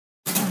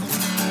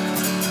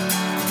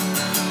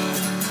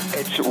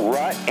It's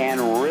Rut and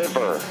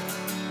River.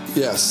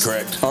 Yes.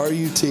 Correct.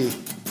 R-U-T.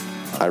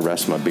 I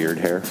rest my beard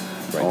hair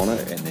on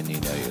it. And then you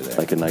know you're there.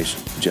 Like a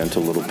nice,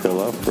 gentle little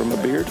pillow for my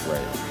beard.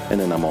 Right. And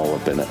then I'm all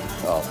up in it.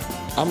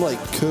 Oh. I'm like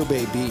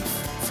Kobe beef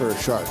for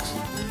sharks.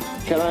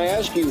 Can I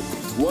ask you,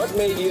 what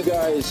made you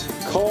guys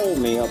call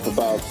me up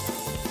about,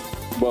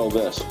 well,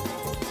 this?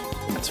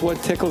 That's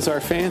what tickles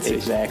our fancy.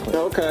 Exactly.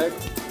 Okay.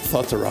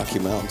 Thought the Rocky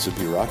Mountains would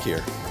be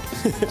rockier.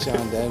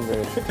 John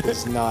Denver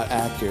is not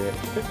accurate.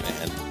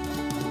 Man.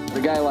 A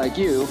guy like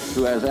you,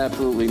 who has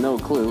absolutely no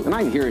clue, and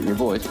I can hear it in your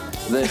voice,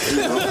 that,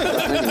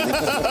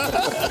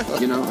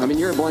 I mean,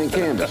 you're a blank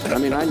canvas. I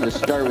mean, I can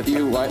just start with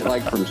you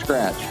like from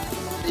scratch.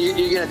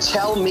 You're going to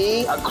tell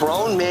me, a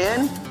grown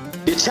man,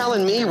 you're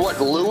telling me what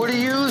lure to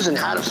use and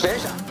how to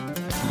fish?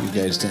 You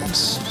guys didn't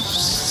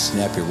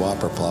snap your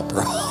whopper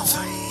plopper off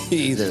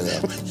either,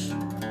 though.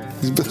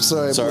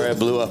 Sorry, I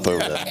blew up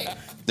over that.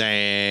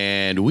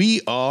 And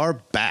we are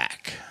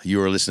back. You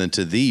are listening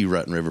to the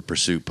Rut and River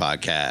Pursuit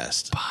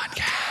podcast.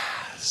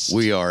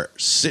 We are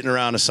sitting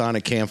around a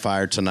sonic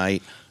campfire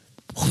tonight.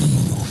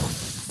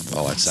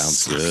 Oh, that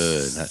sounds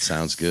good. That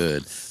sounds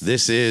good.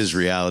 This is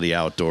Reality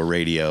Outdoor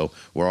Radio,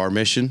 where our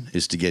mission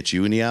is to get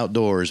you in the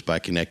outdoors by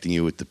connecting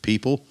you with the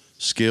people,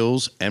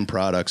 skills, and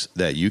products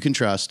that you can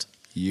trust.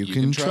 You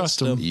can trust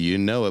them. You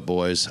know it,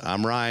 boys.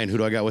 I'm Ryan. Who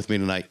do I got with me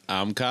tonight?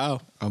 I'm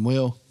Kyle. I'm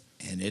Will.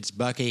 And it's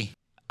Bucky.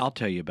 I'll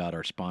tell you about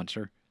our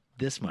sponsor.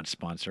 This month's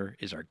sponsor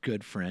is our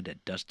good friend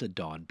at Dusk to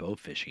Dawn Bow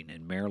Fishing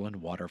and Maryland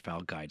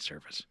Waterfowl Guide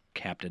Service,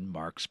 Captain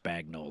Mark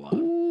Spagnola.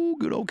 Ooh,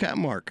 good old Cat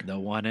Mark. The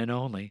one and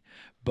only.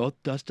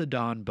 Both Dusk to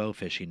Dawn Bow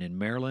Fishing and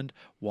Maryland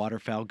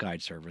Waterfowl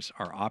Guide Service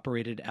are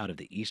operated out of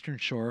the eastern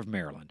shore of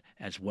Maryland,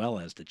 as well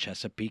as the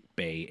Chesapeake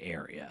Bay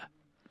area.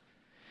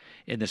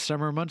 In the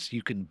summer months,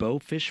 you can bow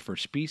fish for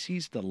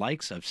species the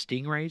likes of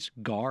stingrays,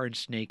 gar, and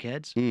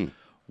snakeheads.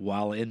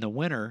 While in the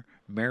winter,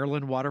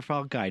 Maryland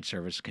Waterfowl Guide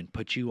Service can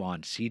put you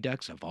on sea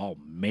ducks of all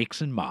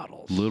makes and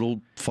models.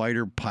 Little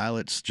fighter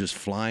pilots just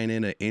flying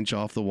in an inch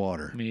off the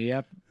water.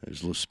 Yep.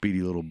 There's little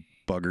speedy little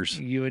buggers.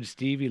 You and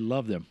Stevie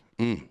love them.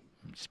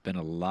 Spend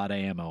a lot of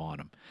ammo on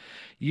them.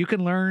 You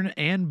can learn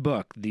and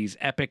book these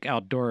epic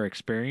outdoor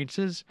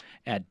experiences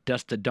at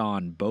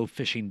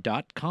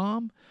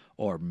dusttadawnbowfishing.com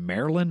or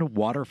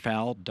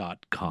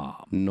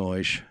marylandwaterfowl.com.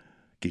 Noise.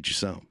 Get you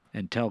some.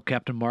 And tell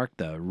Captain Mark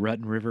the Rut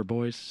and River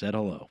boys said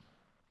hello.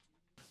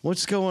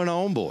 What's going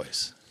on,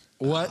 boys?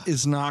 What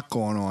is not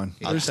going on?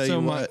 I'll tell you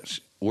what.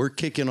 We're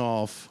kicking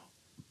off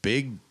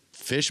Big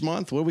Fish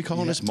Month. What are we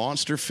calling this?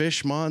 Monster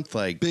Fish Month?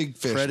 Like Big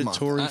Fish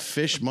Predatory Month.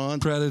 Fish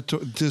Month?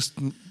 Just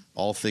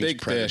all things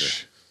big predator.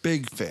 fish.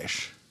 Big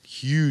fish.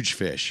 Huge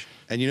fish.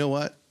 And you know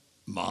what?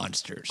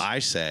 Monsters. I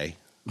say,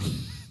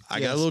 I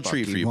got Yes, a little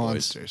treat Bucky, for you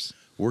monsters.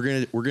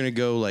 boys. We're gonna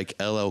go like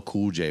LL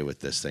Cool J with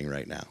this thing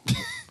right now.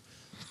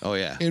 Oh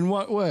yeah. In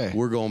what way?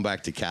 We're going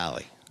back to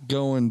Cali.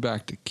 Going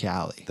back to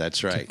Cali.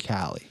 That's right. To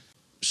Cali.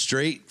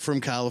 Straight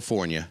from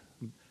California.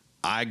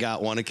 I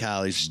got one of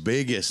Cali's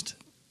biggest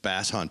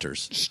bass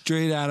hunters.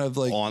 Straight out of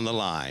like on the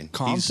line.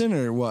 Compton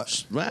or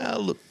what?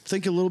 Well,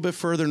 think a little bit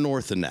further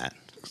north than that.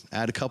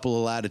 Add a couple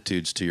of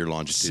latitudes to your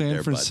longitude San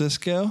there,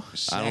 Francisco? bud.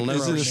 I don't know.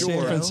 Is it a for San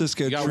sure.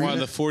 Francisco You got tree? one of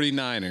the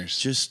 49ers.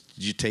 Just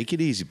you take it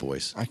easy,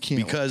 boys. I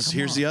can't. Because come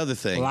here's on. the other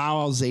thing.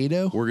 Lau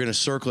Alzado? We're going to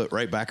circle it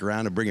right back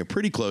around and bring it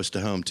pretty close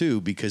to home, too,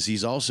 because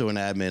he's also an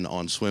admin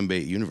on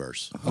Swimbait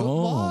Universe.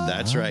 Oh,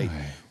 that's right.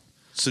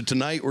 So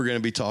tonight we're going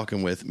to be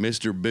talking with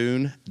Mr.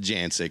 Boone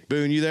Jancik.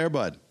 Boone, you there,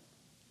 bud?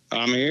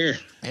 I'm here.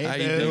 Hey, How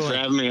you Boone. Thanks for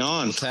having me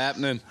on. What's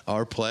happening?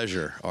 Our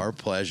pleasure. Our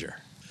pleasure.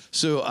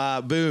 So,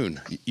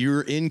 Boone,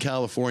 you're in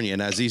California,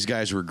 and as these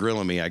guys were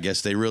grilling me, I guess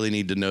they really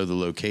need to know the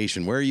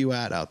location. Where are you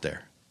at out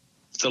there?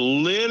 It's a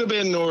little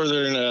bit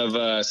northern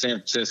of San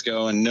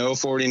Francisco, and no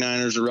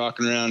 49ers are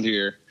rocking around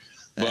here.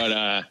 But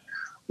I'm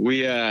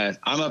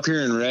up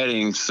here in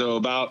Redding, so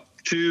about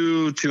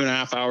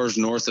 2.5 hours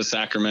north of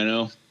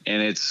Sacramento,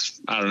 and it's,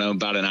 I don't know,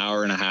 about an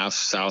hour and a half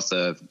south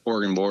of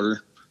Oregon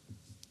border.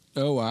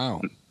 Oh,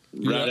 wow.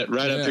 Right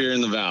up here in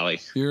the valley.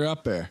 You're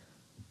up there.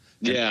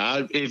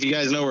 Yeah, if you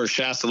guys know where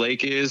Shasta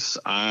Lake is,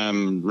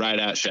 I'm right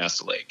at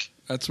Shasta Lake.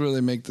 That's where they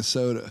make the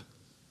soda.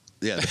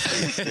 Yeah,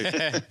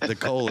 the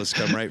colas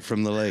come right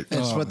from the lake.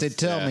 That's what they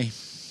tell me.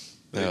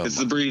 It's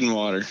the breeding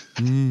water.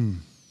 There you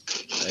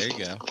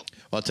go. Well,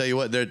 I'll tell you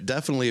what, there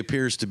definitely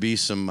appears to be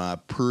some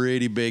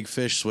pretty big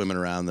fish swimming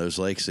around those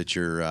lakes that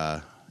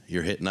you're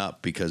hitting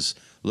up, because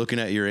looking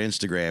at your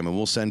Instagram, and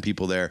we'll send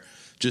people there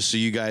just so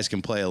you guys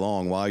can play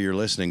along while you're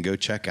listening. Go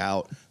check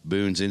out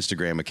Boone's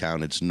Instagram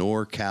account. It's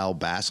NorCal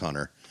Bass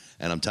Hunter.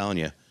 And I'm telling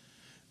you,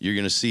 you're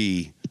going to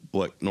see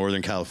what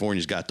Northern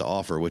California's got to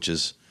offer, which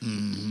is,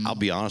 I'll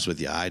be honest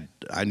with you,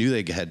 I knew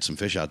they had some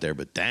fish out there,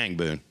 but dang,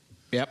 Boone.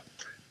 Yep.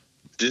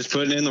 Just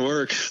putting in the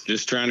work,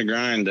 just trying to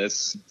grind.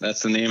 That's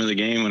the name of the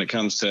game when it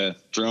comes to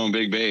throwing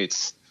big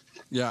baits.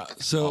 Yeah.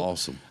 So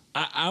Awesome.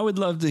 I would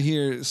love to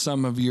hear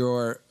some of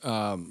your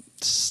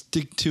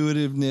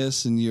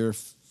stick-to-itiveness and your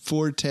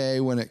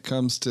forte when it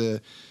comes to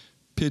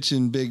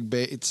pitching big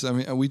baits. I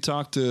mean, we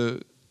talked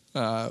to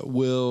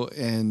Will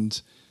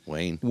and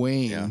Wayne.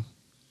 Yeah.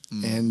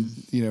 and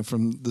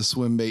from the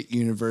Swimbait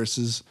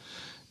universes,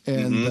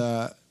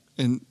 and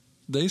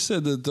they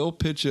said that they'll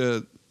pitch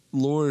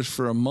lures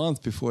for a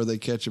month before they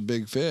catch a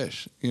big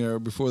fish.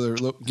 Before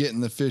they're getting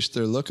the fish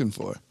they're looking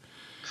for.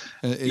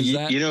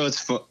 It's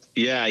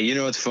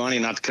funny,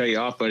 not to cut you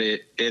off, but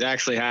it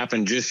actually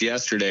happened just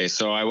yesterday.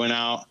 So I went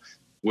out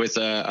with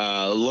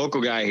a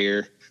local guy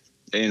here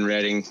in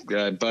Reading,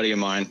 a buddy of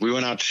mine. We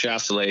went out to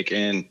Shasta Lake,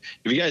 and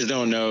if you guys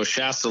don't know,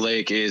 Shasta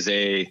Lake is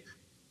a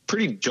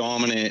pretty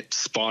dominant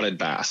spotted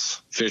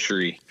bass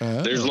fishery.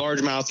 Oh. There's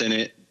largemouth in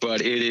it, but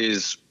it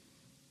is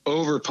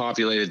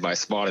overpopulated by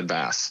spotted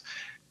bass.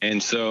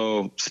 And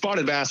so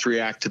spotted bass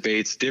react to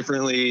baits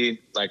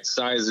differently, like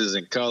sizes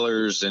and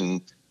colors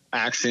and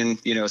action,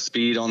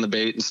 speed on the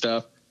bait and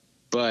stuff.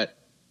 But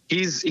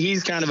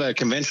he's kind of a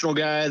conventional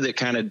guy that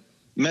kind of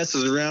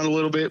messes around a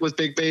little bit with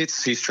big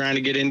baits. He's trying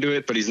to get into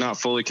it, but he's not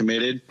fully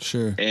committed.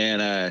 Sure.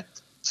 And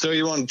so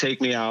he wanted to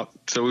take me out.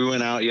 So we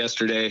went out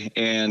yesterday,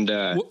 and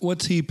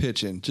what's he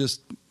pitching?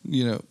 Just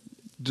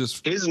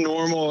his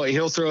normal.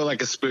 He'll throw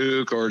like a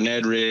spook or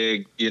Ned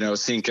rig,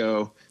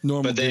 Cinco.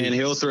 Normal. But then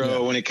he'll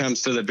throw when it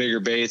comes to the bigger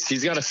baits.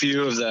 He's got a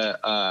few of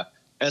the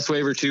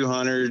S-Waver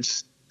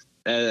 200s,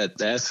 the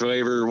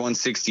S-Waver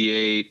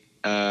 168.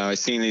 I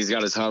seen he's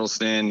got his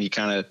Huddleston. He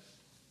kind of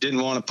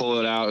didn't want to pull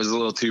it out. It was a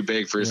little too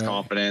big for his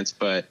confidence,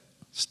 but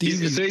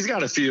he's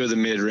got a few of the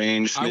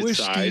mid-range, I wish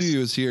Stevie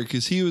was here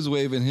because he was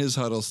waving his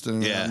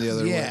Huddleston around the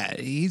other way. Yeah,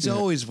 he's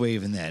always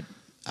waving that.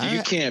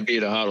 You can't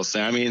beat a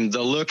Huddleston. I mean,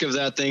 the look of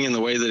that thing and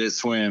the way that it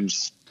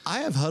swims. I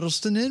have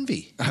Huddleston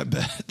envy. I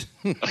bet.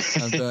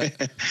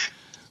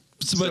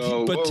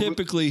 But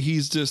typically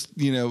he's just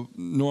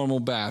normal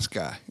bass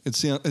guy. It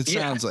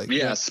sounds like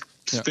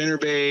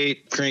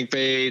spinnerbait,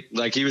 crankbait.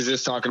 Like he was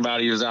just talking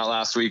about, he was out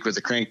last week with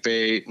the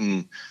crankbait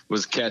and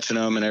was catching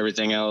them and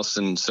everything else.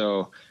 And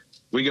so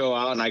we go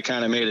out, and I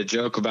kind of made a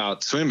joke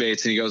about swim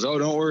baits, and he goes, "Oh,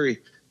 don't worry,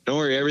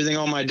 everything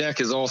on my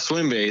deck is all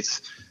swim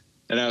baits."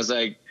 And I was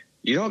like,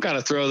 you don't got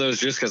to throw those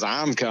just because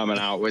I'm coming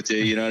out with you.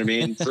 You know what I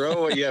mean?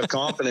 Throw what you have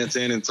confidence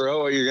in, and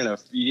throw what you're going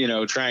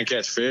to, try and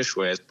catch fish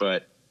with.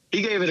 But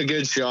he gave it a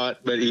good shot,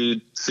 but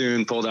he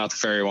soon pulled out the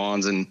fairy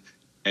wands. And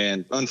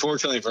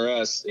unfortunately for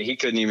us, he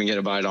couldn't even get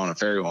a bite on a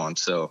fairy wand.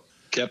 So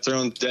kept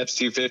throwing depths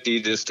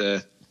 250 just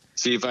to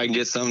see if I can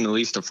get something at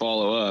least to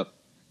follow up.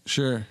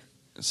 Sure.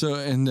 So,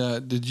 and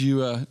did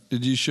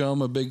you show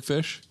him a big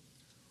fish?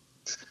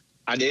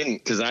 I didn't,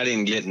 because I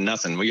didn't get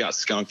nothing. We got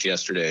skunked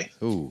yesterday.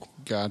 Ooh,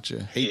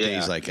 gotcha. Hate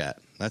days like that.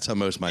 That's how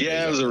most of my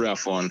days it was a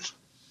rough one.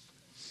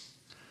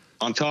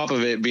 On top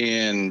of it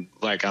being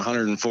like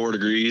 104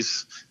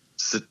 degrees,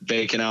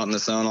 baking out in the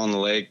sun on the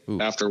lake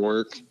after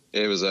work,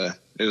 it was a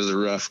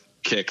rough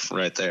kick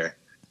right there.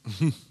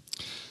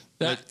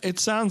 It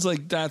sounds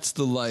like that's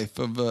the life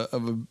of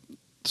a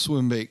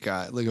swim bait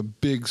guy, like a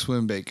big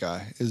swim bait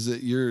guy. Is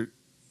that you're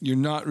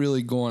not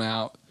really going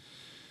out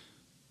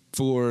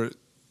for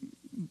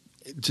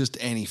just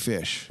any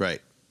fish.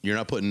 Right. You're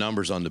not putting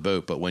numbers on the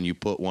boat, but when you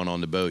put one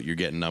on the boat, you're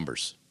getting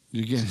numbers.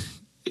 You're getting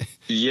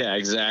yeah,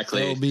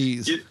 exactly.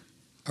 LBs.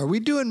 Are we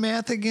doing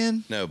math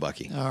again? No,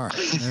 Bucky. All right.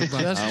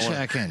 Just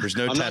checking. There's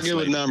no I'm test not good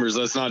with numbers.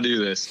 Let's not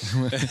do this.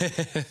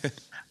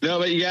 No,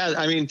 but yeah,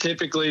 I mean,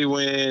 typically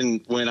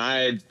when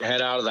I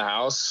head out of the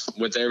house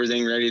with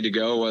everything ready to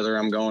go, whether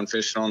I'm going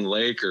fishing on the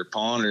lake or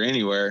pond or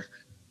anywhere,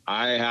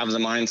 I have the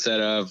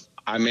mindset of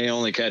I may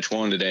only catch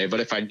one today, but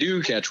if I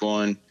do catch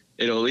one,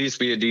 it'll at least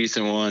be a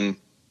decent one,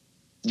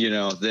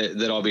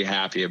 that I'll be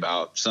happy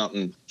about,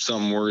 something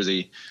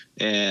worthy.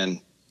 And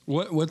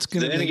what's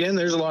going to then again,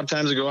 there's a lot of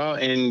times to go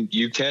out and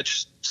you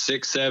catch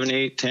 6, 7,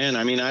 8, 10.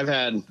 I mean, I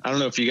don't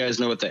know if you guys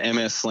know what the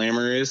MS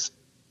Slammer is.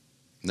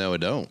 No, I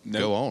don't.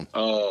 Nope. Go on.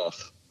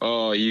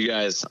 Oh, you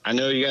guys, I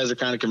know you guys are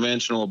kind of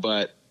conventional,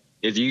 but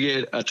if you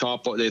get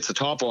it's a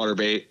topwater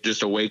bait,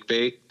 just a wake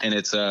bait, and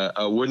it's a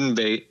wooden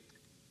bait.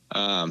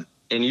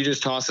 And you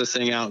just toss this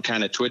thing out and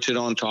kind of twitch it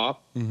on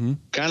top, kind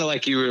of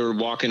like you were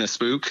walking a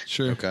spook,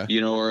 sure, okay,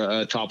 or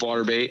a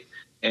topwater bait.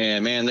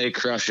 And man, they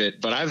crush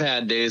it. But I've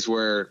had days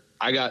where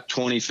I got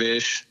 20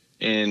 fish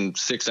in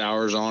 6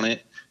 hours on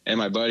it, and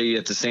my buddy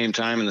at the same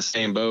time in the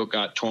same boat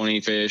got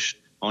 20 fish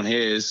on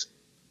his.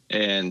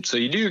 And so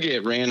you do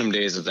get random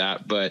days of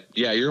that, but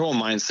yeah, your whole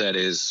mindset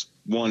is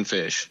one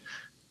fish,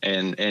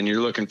 and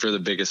you're looking for the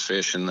biggest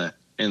fish in the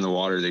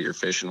water that you're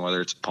fishing,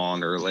 whether it's a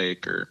pond or a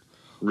lake or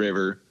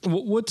river.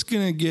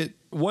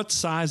 What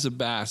size of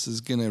bass is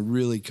gonna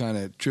really kind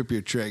of trip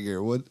your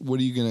trigger? What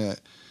are you gonna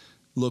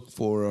look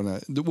for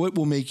what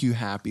will make you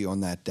happy on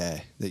that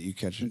day that you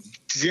catch it?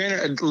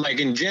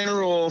 In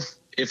general,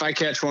 if I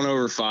catch one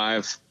over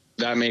 5,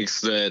 that makes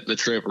the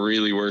trip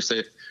really worth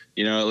it.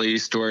 At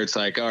least where it's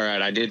like, all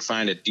right, I did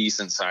find a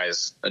decent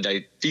size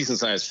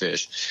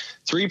fish.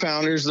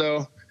 3-pounders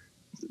though,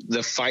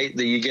 the fight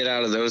that you get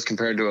out of those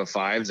compared to a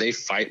 5, they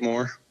fight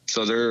more.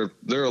 So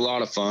they're a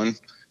lot of fun.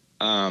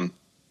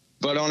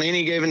 But on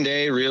any given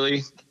day,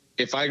 really,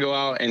 if I go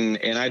out and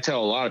I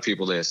tell a lot of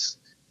people this,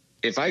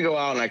 if I go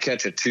out and I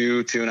catch a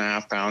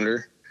 2.5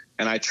 pounder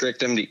and I trick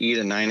them to eat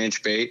a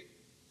 9-inch bait,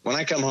 when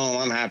I come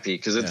home, I'm happy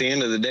because at the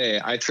end of the day,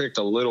 I tricked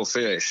a little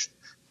fish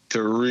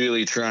to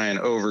really try and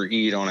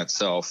overeat on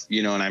itself,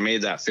 you know, and I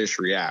made that fish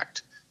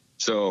react.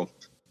 So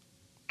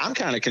I'm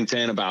kind of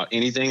content about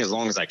anything as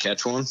long as I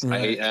catch one. Right. I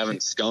hate having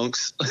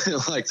skunks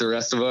like the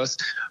rest of us.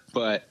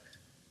 But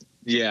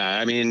yeah,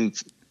 I mean,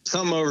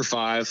 something over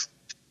 5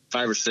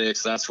 or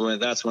 6, that's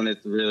when it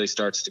really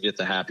starts to get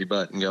the happy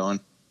button going.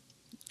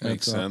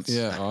 Makes sense.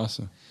 Yeah,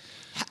 awesome.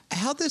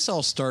 How'd this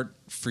all start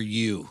for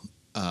you,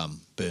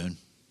 Boone?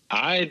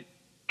 I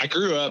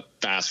grew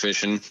up bass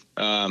fishing,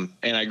 and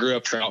I grew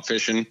up trout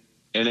fishing,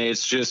 and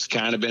it's just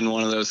kind of been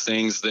one of those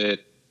things that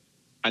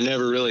I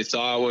never really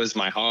thought was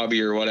my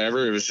hobby or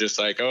whatever. It was just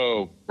like,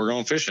 oh, we're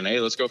going fishing. Hey,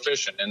 let's go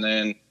fishing. And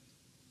then a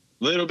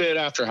little bit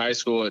after high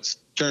school, it's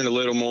turned a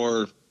little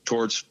more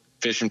towards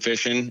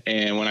fishing.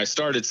 And when I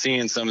started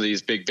seeing some of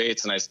these big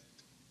baits, and I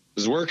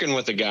was working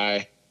with a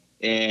guy,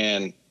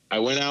 and I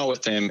went out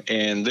with him,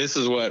 and this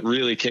is what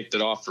really kicked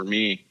it off for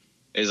me,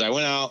 is I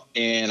went out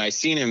and I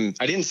seen him.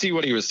 I didn't see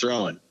what he was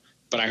throwing,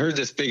 but I heard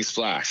this big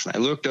splash. And I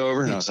looked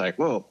over and I was like,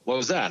 whoa, what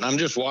was that? And I'm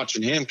just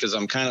watching him because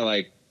I'm kind of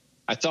like,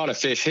 I thought a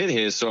fish hit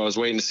his, so I was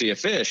waiting to see a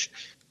fish.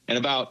 And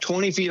about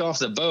 20 feet off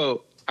the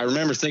boat, I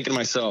remember thinking to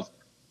myself,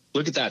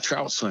 look at that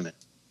trout swimming.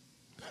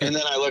 And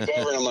then I look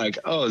over and I'm like,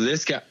 oh,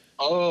 this guy,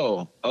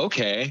 oh,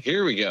 okay,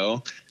 here we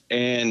go.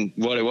 And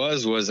what it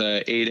was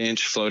a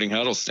 8-inch floating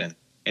Huddleston.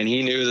 And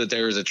he knew that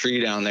there was a tree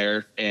down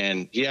there,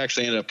 and he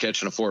actually ended up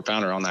catching a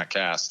 4-pounder on that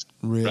cast.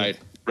 Really?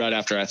 Right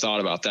after I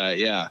thought about that.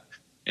 Yeah.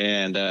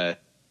 And,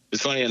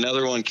 it's funny,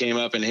 another one came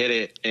up and hit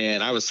it,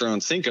 and I was throwing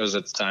Cincos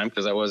at the time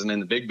because I wasn't in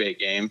the big bait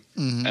game.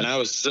 Mm-hmm. And I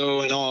was so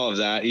in awe of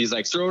that. He's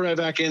like, throw it right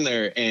back in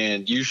there.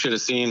 And you should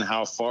have seen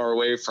how far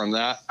away from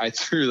that I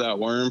threw that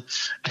worm.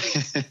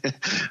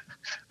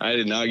 I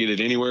did not get it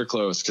anywhere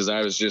close because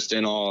I was just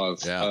in awe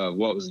of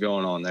what was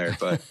going on there.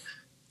 But,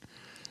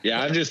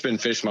 yeah, I've just been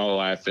fishing my whole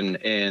life.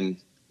 And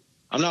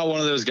I'm not one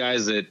of those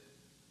guys that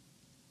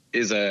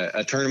is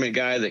a tournament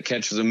guy that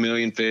catches a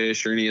million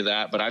fish or any of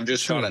that, but I've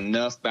just caught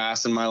enough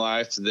bass in my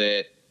life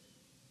that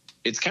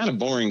it's kind of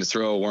boring to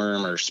throw a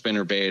worm or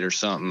spinner bait or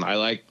something. I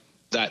like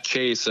that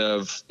chase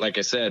of, like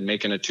I said,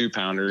 making a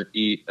 2-pounder,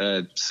 eat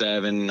a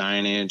 7,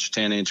 9-inch,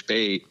 10-inch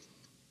bait.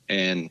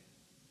 And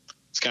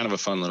it's kind of a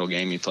fun little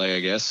game you play,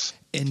 I guess.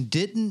 And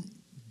didn't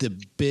the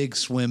big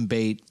swim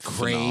bait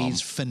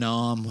craze,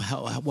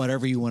 phenom,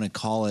 whatever you want to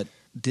call it,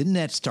 didn't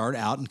that start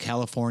out in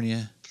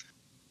California?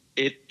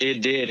 It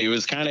did. It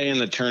was kind of in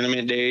the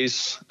tournament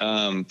days,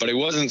 but it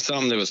wasn't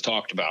something that was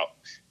talked about.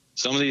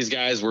 Some of these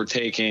guys were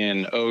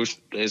taking,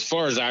 as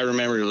far as I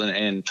remember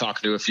and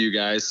talking to a few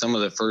guys, some of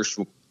the first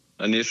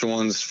initial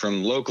ones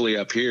from locally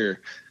up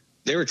here,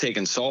 they were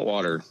taking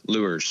saltwater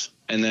lures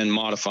and then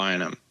modifying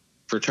them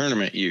for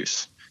tournament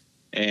use.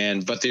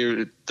 But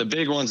the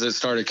big ones that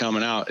started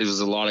coming out, it was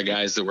a lot of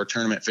guys that were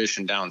tournament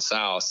fishing down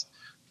south,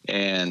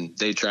 and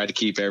they tried to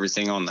keep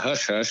everything on the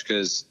hush-hush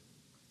because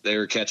they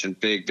were catching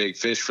big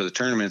fish for the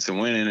tournaments and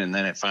winning. And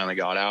then it finally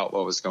got out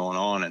what was going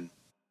on. And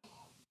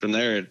from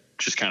there, it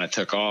just kind of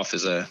took off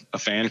as a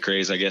fan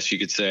craze, I guess you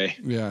could say.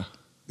 Yeah.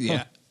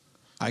 Yeah.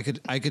 Huh.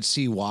 I could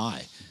see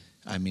why.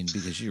 I mean,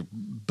 because you're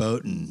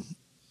boating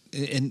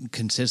in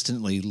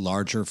consistently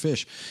larger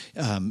fish.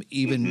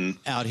 Even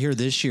out here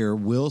this year,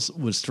 Will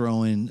was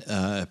throwing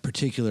a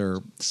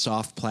particular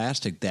soft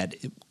plastic that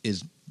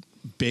is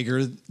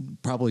bigger,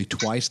 probably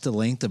twice the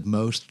length of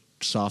most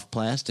soft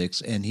plastics,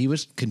 and he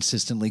was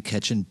consistently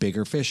catching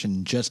bigger fish,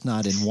 and just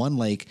not in one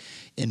lake,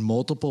 in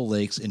multiple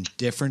lakes in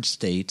different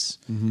states.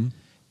 Mm-hmm.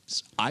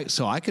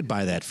 So I could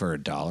buy that for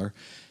 $1,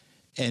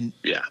 and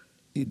yeah,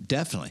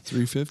 definitely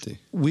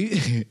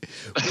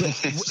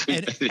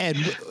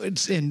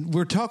 $3.50. And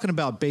we're talking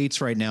about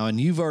baits right now, and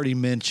you've already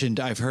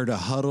mentioned, I've heard a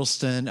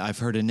Huddleston, I've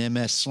heard an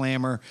MS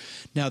Slammer.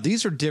 Now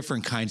these are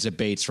different kinds of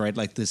baits, right?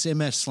 Like this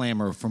MS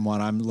Slammer, from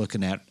what I'm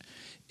looking at,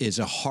 is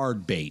a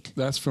hard bait.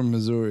 That's from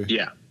Missouri.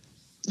 Yeah.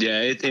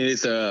 Yeah,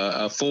 it's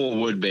a full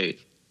wood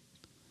bait.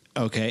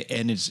 Okay,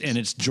 and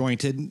it's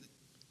jointed,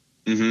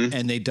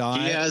 and they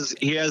die.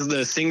 He has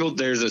the single.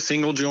 There's a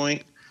single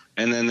joint,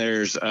 and then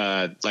there's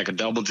like a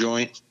double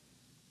joint.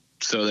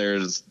 So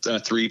there's a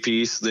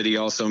 3-piece that he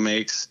also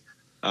makes.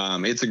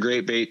 It's a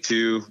great bait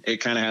too. It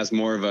kind of has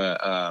more of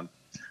a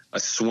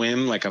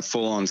swim, like a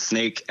full on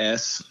snake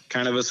S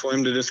kind of a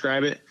swim to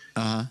describe it.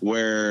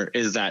 Where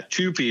is that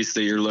 2-piece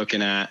that you're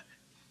looking at?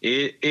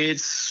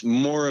 It's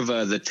more of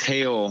the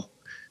tail.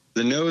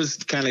 The nose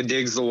kind of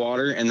digs the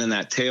water, and then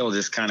that tail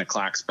just kind of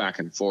clacks back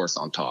and forth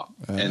on top.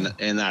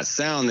 And that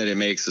sound that it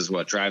makes is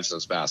what drives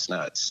those bass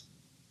nuts.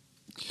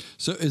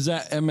 So is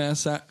that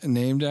MS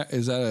named?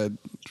 Is that a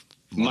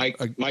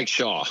Mike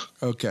Shaw?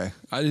 Okay,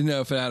 I didn't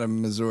know if it had a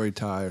Missouri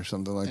tie or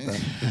something like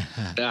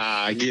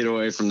that. Get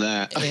away from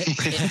that.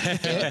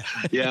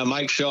 Yeah,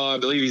 Mike Shaw. I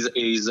believe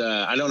he's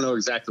I don't know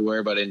exactly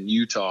where, but in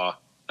Utah,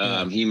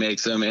 he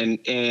makes them.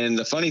 And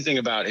the funny thing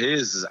about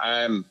his is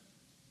I'm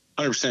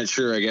 100%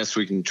 sure, I guess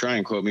we can try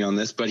and quote me on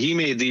this, but he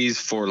made these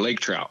for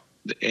lake trout,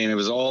 and it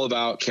was all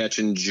about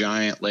catching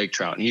giant lake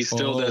trout. And he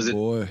still does it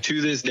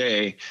to this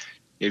day.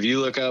 if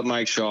you look up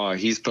Mike Shaw,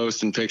 he's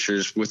posting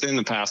pictures within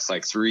the past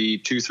like 3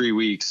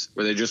 weeks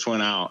where they just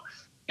went out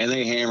and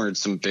they hammered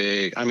some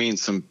big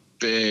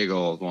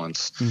old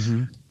ones.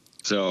 Mm-hmm.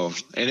 So,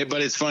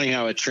 but it's funny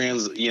how it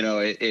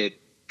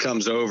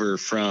comes over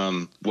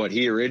from what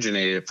he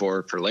originated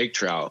for lake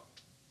trout,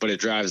 but it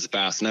drives the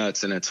bass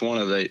nuts. And it's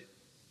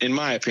in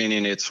my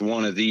opinion, it's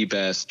one of the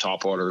best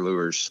topwater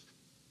lures,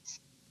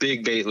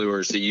 big bait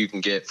lures that you can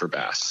get for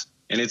bass.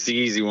 And it's the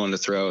easy one to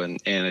throw, and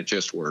it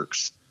just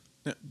works.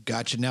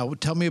 Gotcha. Now,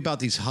 tell me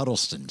about these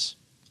Huddlestons.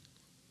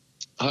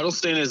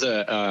 Huddleston is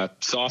a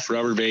soft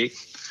rubber bait.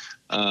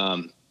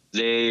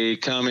 They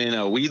come in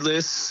a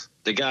weedless.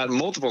 They got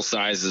multiple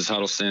sizes.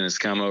 Huddleston has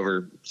come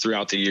over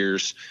throughout the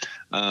years.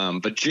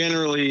 But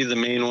generally, the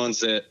main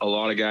ones that a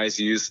lot of guys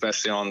use,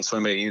 especially on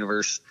Swimbait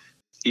Universe,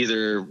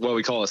 either what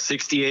we call a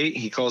 68.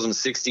 He calls them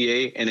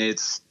 68, and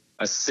it's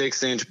a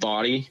 6-inch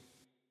body,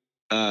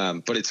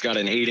 but it's got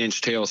an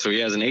 8-inch tail. So he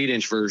has an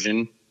 8-inch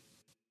version.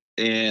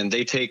 And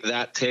they take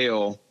that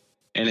tail,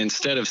 and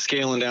instead of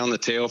scaling down the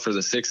tail for the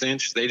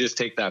 6-inch, they just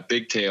take that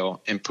big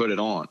tail and put it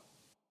on.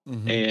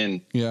 Mm-hmm.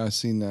 And yeah, I've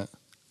seen that.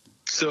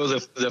 So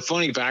the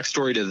funny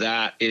backstory to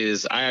that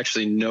is I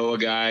actually know a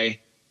guy,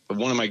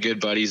 one of my good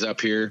buddies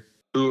up here,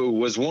 who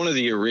was one of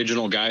the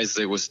original guys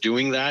that was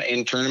doing that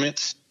in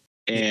tournaments,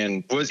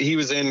 and he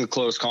was in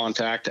close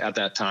contact at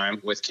that time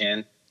with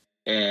Ken.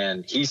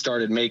 And he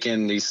started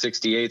making these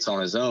 68s on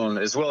his own,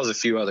 as well as a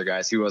few other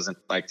guys. He wasn't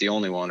like the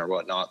only one or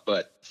whatnot,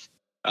 but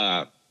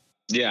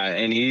yeah.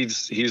 And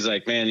he's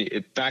like, man,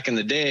 back in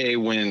the day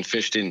when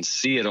fish didn't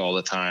see it all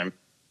the time,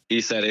 he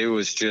said it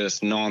was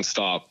just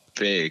nonstop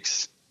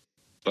bigs.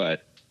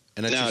 But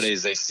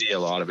nowadays they see a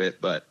lot of it.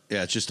 But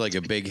yeah, it's just like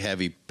a big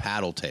heavy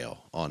paddle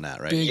tail on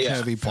that, right?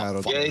 Heavy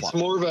paddle tail. Yeah, it's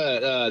more of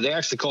a. They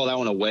actually call that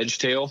one a wedge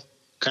tail,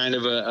 kind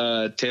of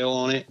a tail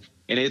on it,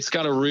 and it's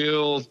got a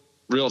real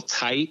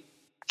tight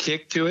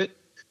kick to it.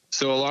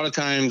 So a lot of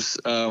times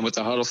with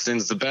the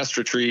Huddlestons, the best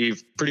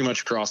retrieve pretty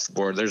much across the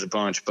board. There's a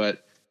bunch,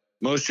 but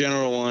most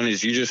general one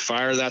is you just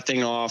fire that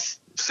thing off.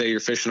 Say you're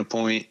fishing a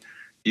point,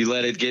 you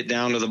let it get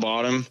down to the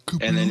bottom,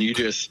 and then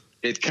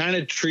it kind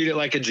of treat it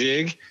like a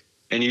jig,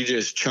 and you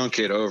just chunk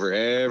it over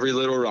every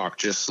little rock,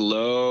 just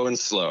slow and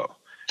slow.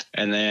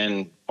 And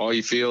then all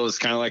you feel is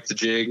kind of like the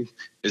jig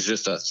is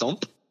just a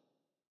thump,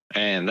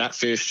 and that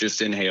fish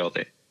just inhaled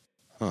it.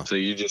 Huh. So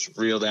you just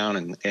reel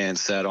down and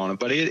set on it.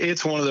 But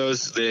it's one of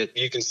those that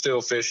you can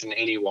still fish in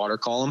any water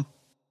column.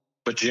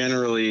 But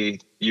generally,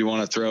 you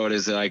want to throw it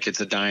as like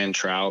it's a dying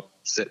trout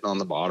sitting on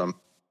the bottom.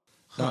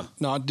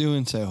 Not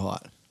doing so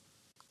hot.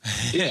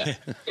 Yeah.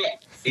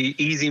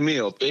 Easy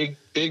meal.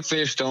 Big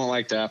fish don't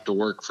like to have to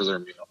work for their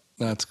meal.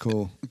 That's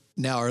cool.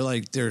 Now,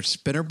 are there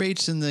spinner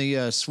baits in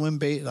the swim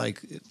bait,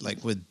 like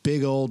with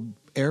big old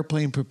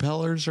airplane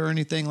propellers or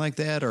anything like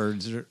that? Or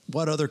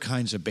what other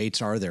kinds of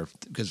baits are there?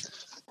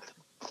 Because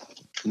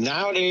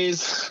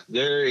nowadays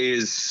there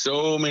is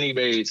so many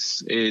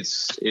baits.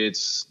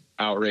 It's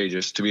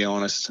outrageous, to be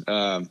honest.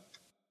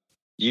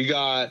 You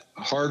got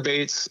hard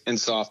baits and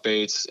soft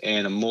baits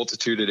and a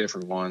multitude of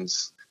different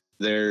ones.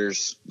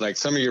 There's like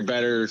some of your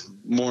better,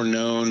 more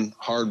known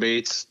hard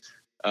baits.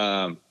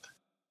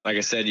 Like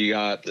I said, you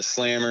got the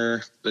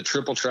slammer. The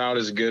triple trout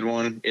is a good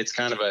one. It's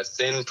kind of a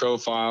thin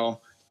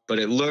profile, but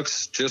it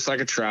looks just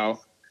like a trout.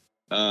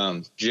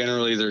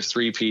 Generally they're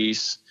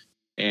 3-piece.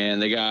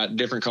 And they got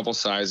different couple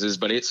sizes,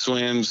 but it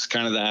swims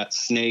kind of that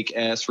snake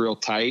S real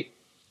tight.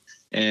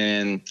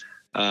 And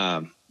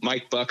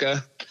Mike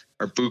Bucca,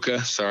 or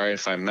Bucca, sorry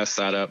if I messed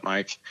that up,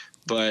 Mike.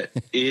 But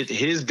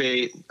his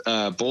bait,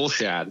 bull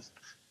shad.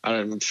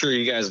 I'm sure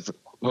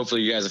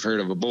hopefully you guys have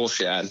heard of a bull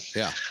shad.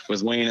 Yeah.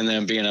 With Wayne and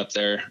them being up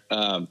there.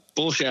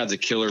 Bull shad's a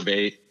killer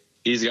bait.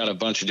 He's got a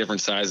bunch of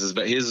different sizes,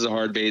 but his is a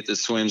hard bait that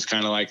swims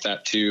kind of like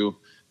that too.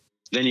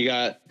 Then you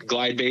got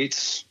glide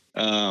baits,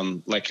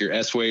 like your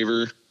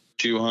S-Waver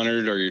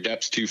 200 or your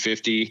Depths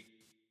 250.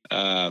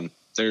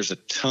 There's a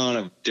ton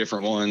of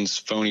different ones,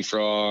 Phony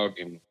Frog,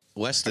 and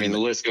Weston. I mean, the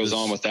list goes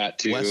on with that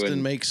too.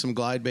 Weston makes some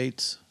glide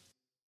baits.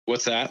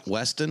 What's that?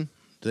 Weston?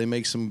 Do they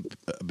make some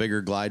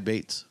bigger glide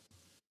baits?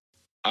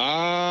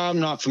 I'm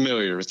not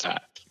familiar with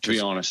that, to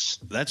be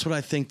honest. That's what I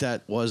think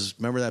that was.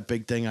 Remember that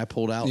big thing I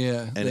pulled out?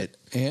 Yeah. And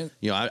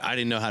I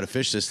didn't know how to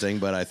fish this thing,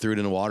 but I threw it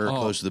in the water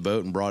close to the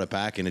boat and brought it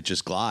back, and it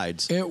just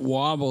glides. It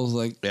wobbles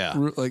like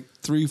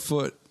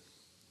 3-foot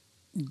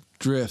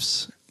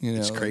drifts.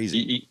 It's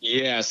crazy.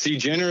 Yeah. See,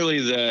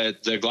 generally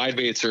the glide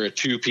baits are a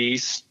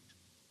 2-piece.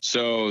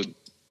 So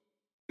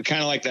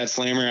kind of like that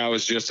slammer, I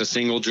was just a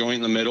single joint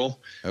in the middle.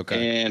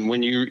 Okay. And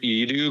when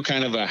you do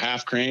kind of a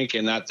half crank,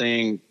 and that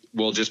thing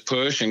will just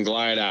push and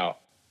glide out,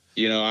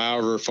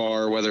 however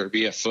far, whether it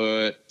be a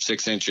foot,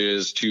 6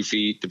 inches, 2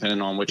 feet,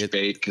 depending on which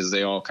bait, because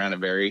they all kind of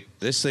vary.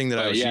 This thing that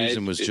I was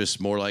using was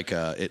just more like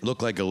it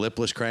looked like a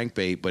lipless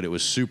crankbait, but it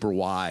was super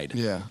wide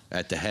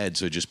at the head.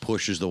 So it just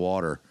pushes the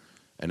water,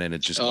 and then it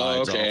just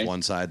glides off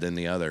one side, then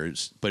the other.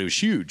 But it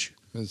was huge.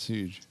 It's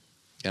huge.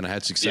 And I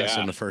had success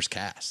on the first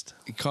cast.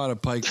 He caught a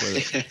pike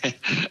with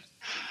it.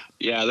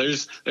 Yeah,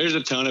 there's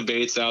a ton of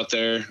baits out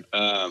there.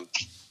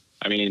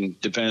 I mean,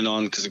 depending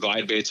on, because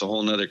glide bait's a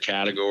whole nother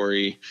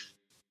category.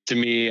 To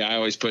me, I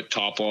always put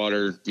top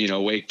water,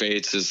 wake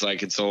baits is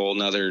like its a whole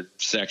nother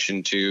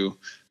section too.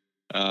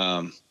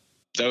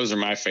 Those are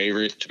my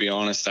favorite, to be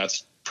honest.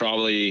 That's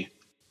probably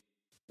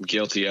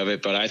guilty of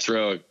it, but I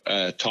throw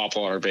a top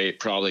water bait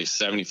probably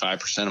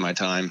 75% of my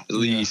time, at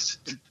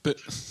least. But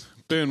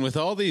Boone, with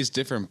all these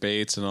different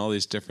baits and all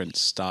these different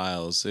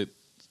styles, it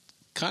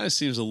kind of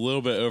seems a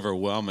little bit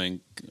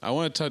overwhelming. I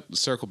want to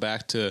circle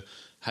back to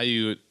how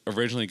you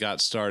originally got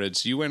started.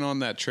 So you went on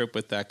that trip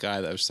with that guy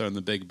that was throwing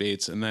the big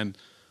baits, and then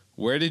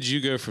where did you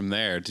go from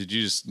there? Did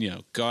you just,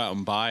 go out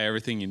and buy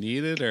everything you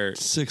needed, or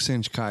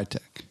 6-inch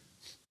Kitech?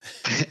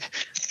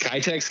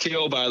 Kitech's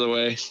kill, by the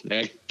way.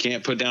 I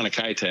can't put down a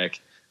Kitech.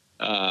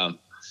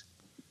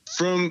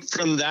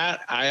 From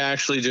that, I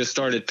actually just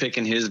started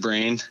picking his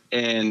brain,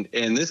 and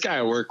this guy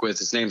I work with,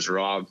 his name's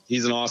Rob.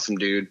 He's an awesome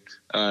dude.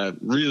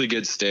 Really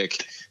good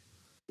stick.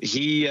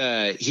 He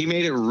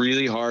made it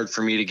really hard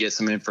for me to get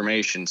some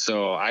information.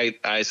 So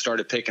I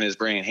started picking his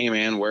brain. Hey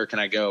man, where can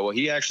I go? Well,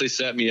 he actually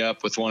set me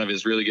up with one of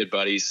his really good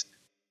buddies,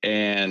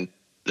 and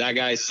that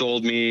guy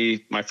sold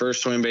me my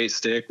first swim bait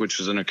stick, which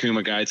was an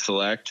Akuma Guide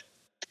Select.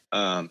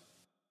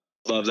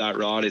 Love that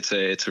rod. It's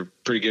a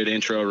pretty good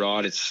intro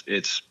rod.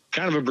 It's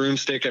kind of a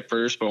broomstick at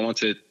first, but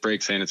once it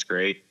breaks in, it's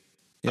great.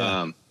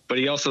 Yeah. But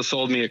he also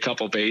sold me a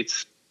couple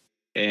baits,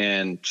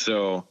 and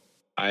so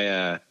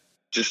I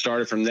just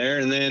started from there.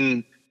 And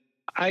then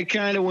I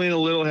kind of went a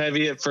little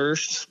heavy at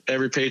first.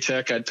 Every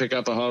paycheck, I'd pick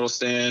up a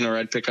Huddleston, or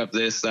I'd pick up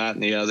this, that,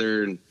 and the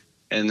other.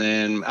 And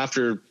then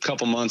after a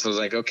couple months, I was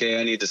like, okay,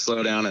 I need to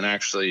slow down and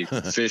actually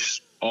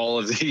fish all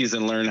of these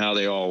and learn how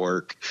they all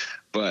work.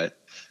 But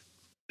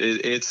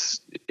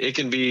it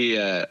can be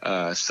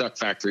a suck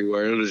factory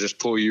where it'll just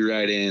pull you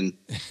right in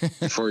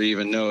before you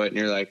even know it, and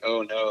you're like,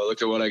 oh no,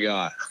 look at what I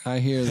got. I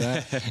hear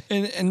that.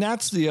 and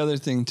that's the other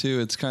thing too.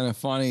 It's kind of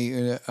funny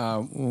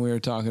when we were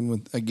talking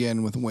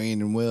with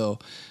Wayne and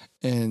Will,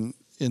 and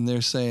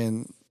they're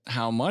saying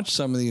how much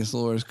some of these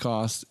lures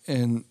cost,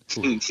 and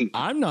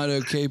I'm not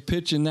okay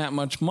pitching that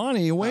much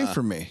money away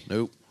from me.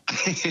 Nope.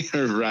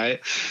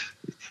 Right.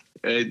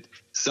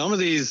 Some of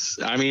these,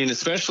 I mean,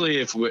 especially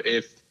if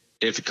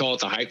you call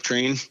it the hype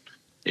train,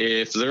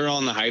 if they're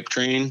on the hype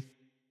train,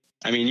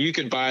 I mean, you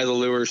could buy the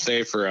lure,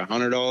 say, for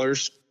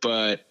 $100,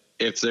 but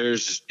if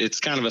it's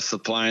kind of a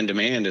supply and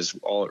demand is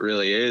all it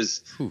really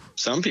is. Whew.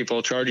 Some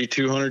people charge you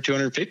 $200,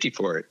 $250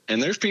 for it,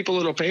 and there's people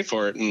that'll pay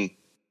for it. And,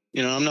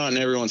 I'm not in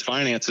everyone's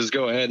finances.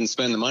 Go ahead and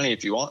spend the money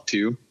if you want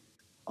to.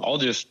 I'll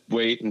just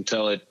wait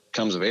until it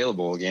comes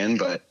available again,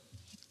 but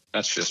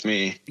that's just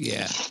me.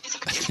 Yeah.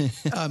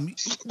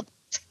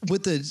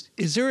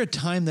 Is there a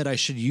time that I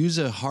should use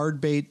a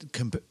hard bait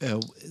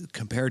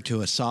compared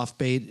to a soft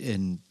bait,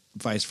 and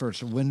vice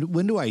versa?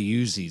 When do I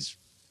use these,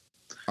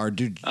 or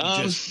do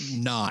just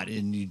not,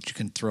 and you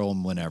can throw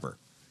them whenever?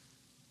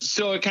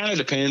 So it kind of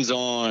depends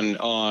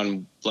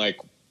on like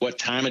what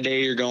time of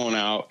day you're going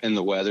out and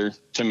the weather.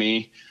 To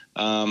me,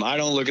 I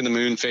don't look at the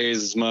moon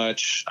phase as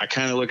much. I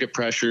kind of look at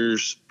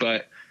pressures,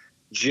 but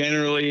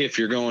generally, if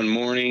you're going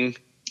morning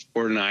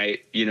or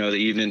night, the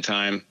evening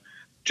time,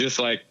 just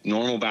like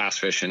normal bass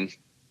fishing,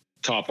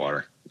 top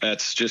water.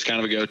 That's just kind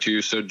of a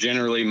go-to. So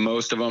generally,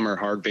 most of them are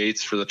hard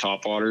baits for the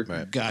top water.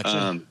 Right.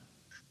 Gotcha.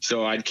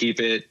 So I'd keep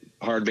it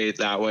hard bait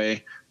that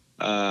way.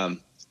 I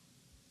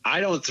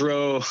don't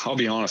throw, I'll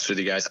be honest with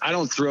you guys, I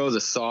don't throw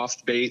the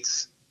soft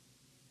baits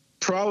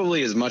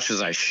probably as much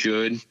as I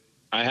should.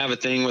 I have a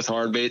thing with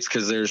hard baits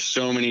because there's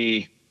so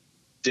many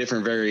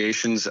different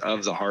variations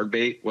of the hard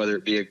bait, whether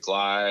it be a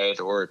glide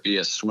or it be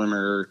a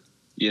swimmer,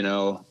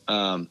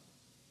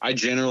 I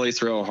generally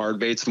throw hard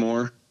baits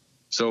more.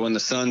 So when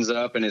the sun's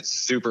up and it's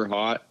super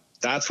hot,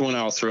 that's when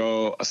I'll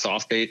throw a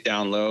soft bait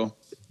down low,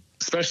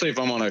 especially if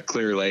I'm on a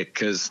clear lake.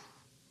 Cause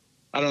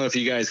I don't know if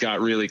you guys got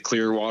really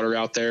clear water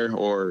out there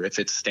or if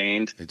it's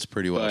stained. It's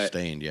pretty well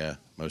stained. Yeah.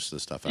 Most of the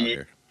stuff out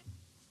here.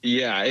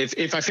 Yeah.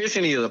 If I fish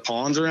any of the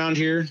ponds around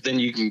here, then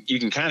you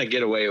can kind of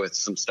get away with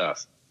some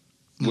stuff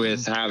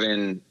with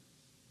having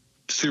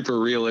super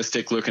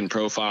realistic looking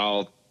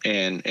profile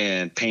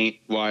and paint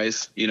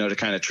wise, to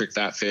kind of trick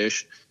that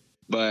fish.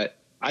 But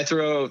I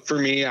throw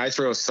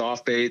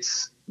soft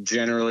baits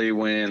generally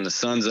when the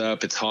sun's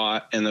up, it's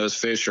hot, and those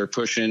fish are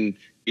pushing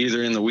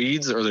either in the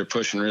weeds or they're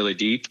pushing really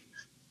deep.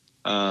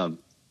 But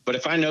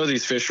if I know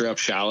these fish are up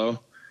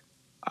shallow,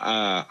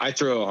 I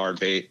throw a hard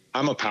bait.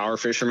 I'm a power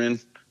fisherman.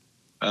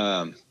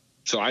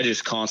 So I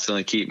just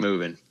constantly keep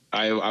moving.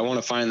 I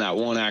want to find that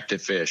one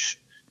active fish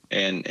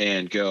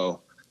and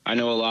go. I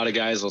know a lot of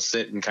guys will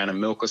sit and kind of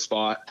milk a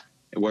spot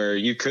where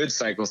you could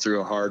cycle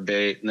through a hard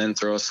bait and then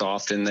throw a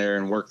soft in there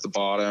and work the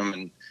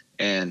bottom.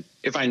 And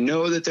if I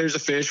know that there's a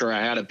fish or I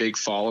had a big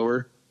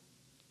follower,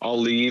 I'll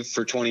leave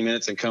for 20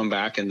 minutes and come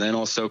back, and then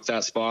I'll soak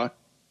that spot,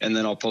 and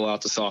then I'll pull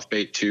out the soft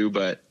bait too.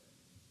 But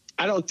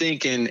I don't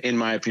think in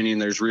my opinion,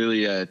 there's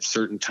really a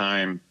certain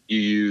time you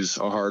use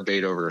a hard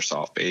bait over a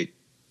soft bait.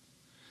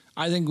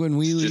 I think when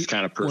we leave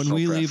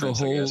a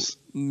hole,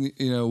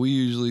 we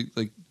usually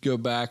like go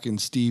back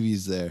and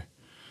Stevie's there.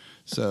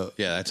 So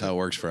yeah, that's how it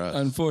works for us.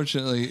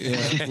 Unfortunately,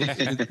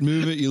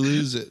 move it, you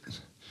lose it.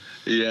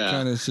 Yeah,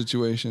 kind of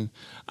situation.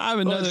 I have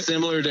another. Well,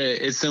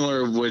 it's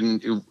similar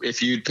when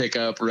if you'd pick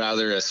up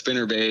rather a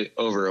spinnerbait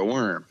over a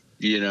worm.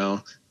 You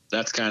know,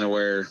 that's kind of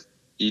where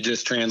you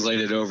just translate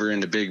it over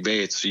into big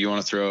baits. So you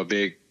want to throw a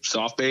big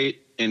soft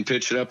bait and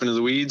pitch it up into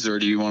the weeds, or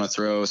do you want to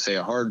throw, say,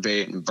 a hard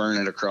bait and burn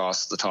it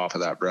across the top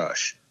of that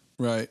brush?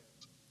 Right.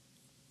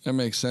 That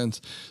makes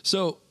sense.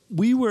 So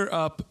we were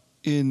up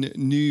in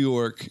New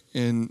York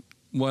in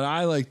what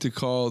I like to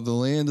call the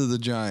land of the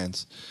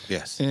giants.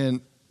 Yes.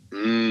 And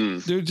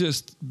they're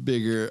just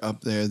bigger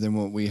up there than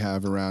what we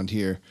have around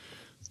here.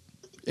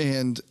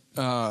 And,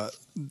 but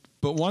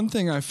one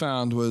thing I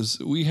found was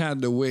we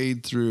had to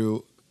wade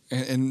through,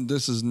 and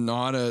this is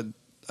not a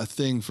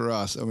thing for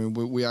us. I mean,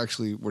 we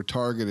actually were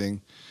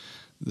targeting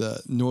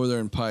the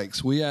northern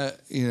pikes. We had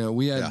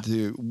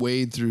to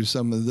wade through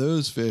some of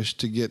those fish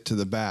to get to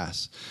the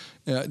bass.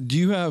 Do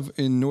you have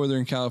in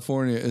Northern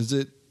California?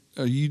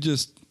 Are you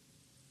just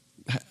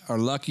are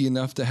lucky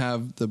enough to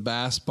have the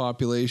bass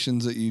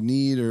populations that you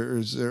need, or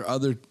is there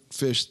other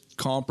fish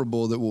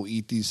comparable that will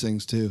eat these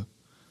things too?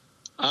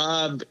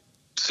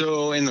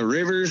 So in the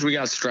rivers, we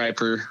got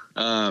striper.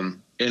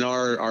 In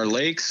our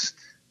lakes,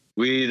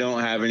 we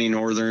don't have any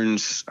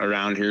northerns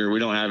around here. We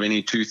don't have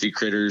any toothy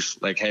critters,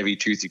 like heavy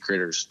toothy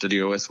critters to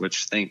deal with,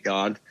 which thank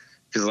God.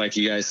 Because like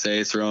you guys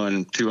say,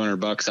 throwing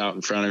 $200 out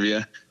in front of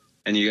you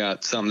and you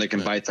got something that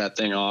can bite that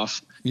thing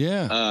off.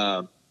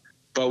 Yeah.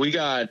 But we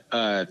got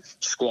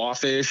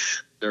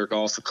squawfish. They're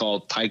also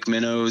called pike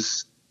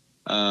minnows.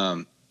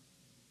 They're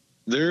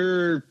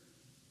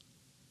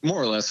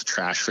more or less a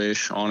trash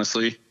fish,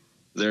 honestly.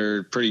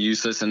 They're pretty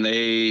useless, and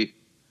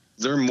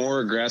they're more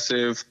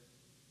aggressive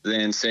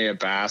than, say, a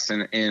bass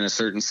in a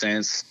certain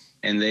sense,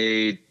 and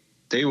they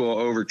will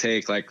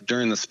overtake, like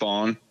during the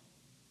spawn,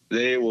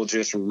 they will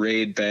just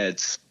raid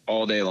beds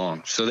all day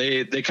long. So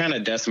they kind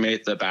of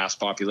decimate the bass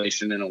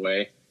population in a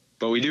way,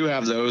 but we do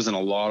have those in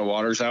a lot of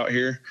waters out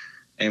here.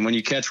 And when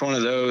you catch one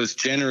of those,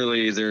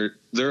 generally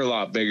they're a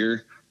lot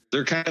bigger.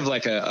 They're kind of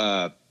like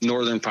a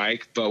northern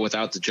pike, but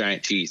without the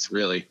giant teeth,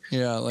 really.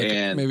 Yeah,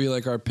 maybe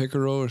like our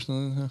pickerel or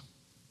something. Huh?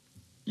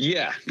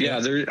 Yeah.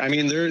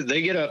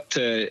 They get up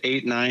to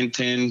 8, 9,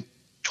 10,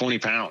 20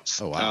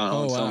 pounds. Oh, wow.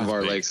 On some of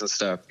our lakes and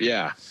stuff.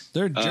 Yeah.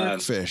 They're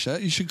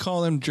jerkfish. You should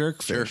call them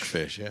jerkfish.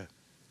 Jerkfish, yeah.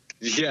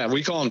 Yeah,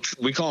 we call them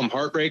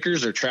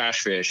heartbreakers or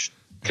trash fish,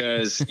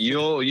 because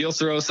you'll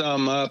throw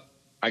something up.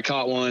 I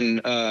caught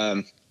one.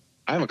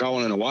 I haven't caught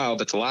one in a while,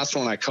 but the last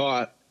one I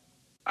caught,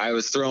 I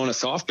was throwing a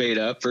soft bait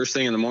up first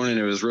thing in the morning.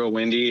 It was real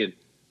windy, and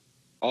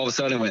all of a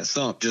sudden it went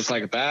thump, just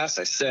like a bass.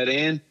 I set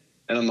in,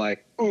 and I'm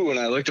like, ooh, and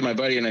I looked at my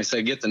buddy and I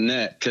said, get the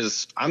net,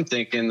 because I'm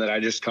thinking that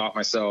I just caught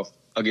myself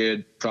a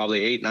good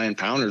probably 8, 9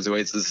 pounders the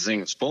way this thing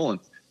was pulling.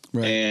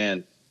 Right.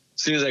 And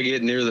as soon as I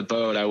get near the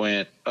boat, I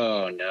went,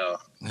 oh no.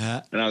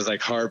 And I was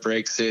like,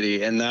 Heartbreak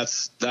City. And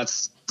that's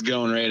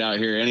going right out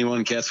here.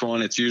 Anyone catch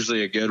one, it's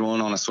usually a good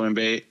one on a swim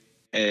bait,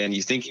 and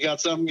you think you got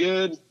something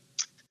good,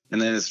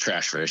 and then it's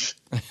trash fish.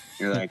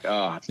 You're like,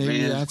 oh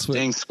man,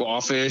 dang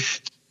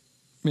squawfish.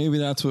 Maybe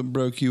that's what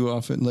broke you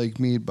off at Lake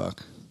Meadbuck.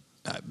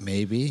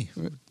 Maybe.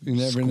 You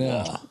never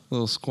know.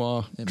 Little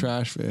squaw,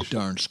 trash fish.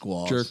 Darn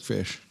squaws.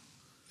 Jerkfish.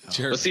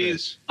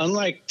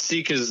 Well,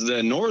 because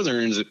the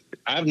northerns,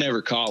 I've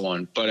never caught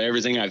one, but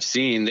everything I've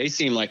seen, they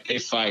seem like they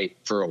fight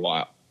for a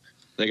while.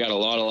 They got a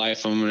lot of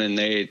life in them, and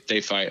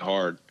they fight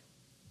hard.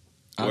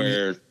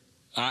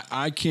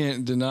 I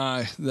can't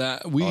deny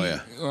that.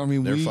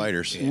 They're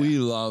fighters. We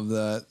love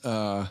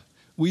that.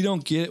 We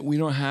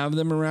don't have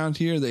them around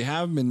here. They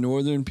have them in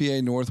northern PA,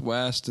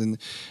 northwest, and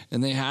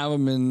they have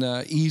them in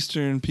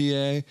eastern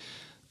PA.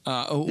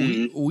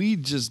 We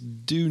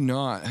just do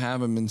not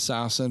have them in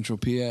south central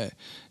PA,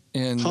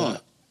 and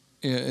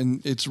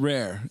it's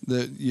rare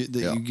that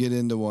you get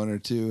into one or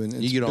two. And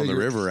it's you get bigger. On the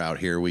river out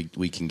here, we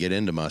can get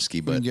into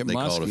muskie, but they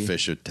call it a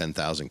fish of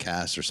 10,000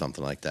 casts or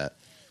something like that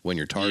when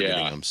you're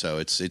targeting them. So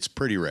it's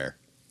pretty rare.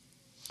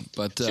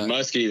 But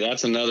muskie,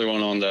 that's another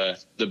one on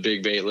the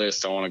big bait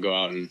list I want to go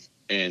out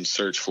and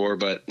search for.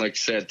 But like you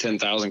said,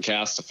 10,000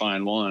 casts to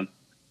find one.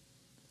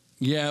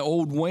 Yeah,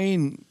 old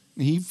Wayne,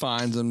 he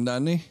finds them,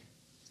 doesn't he?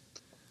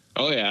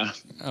 Oh yeah,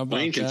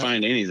 Wayne can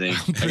find anything.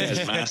 That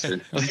guy's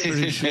mastered. I'm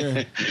pretty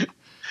sure.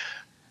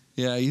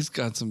 Yeah, he's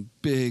got some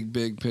big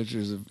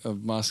pictures of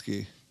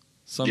muskie.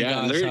 Some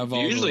guys have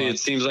all usually it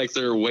seems like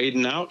they're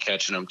wading out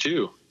catching them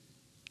too.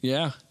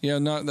 Yeah,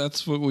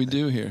 that's what we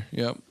do here.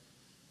 Yep.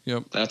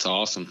 That's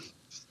awesome.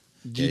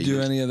 Do you do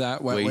any of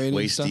that wading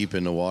waist stuff? deep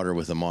in the water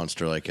with a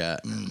monster like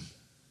that?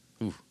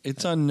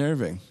 It's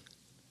unnerving.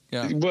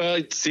 Yeah.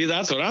 Well, see,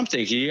 that's what I'm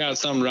thinking. You got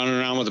something running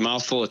around with a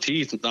mouthful of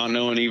teeth, not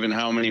knowing even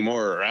how many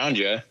more are around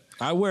you.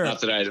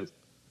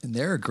 And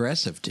they're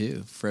aggressive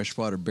too.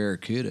 Freshwater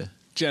barracuda.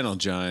 Gentle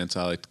giants,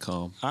 I like to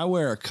call them. I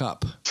wear a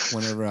cup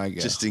whenever I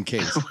go. Just in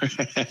case.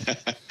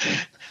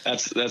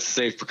 That's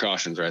safe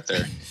precautions right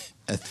there.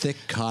 A thick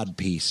cod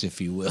piece,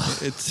 if you will.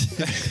 It's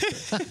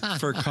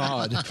for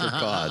cod. For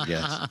cod,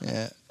 yes.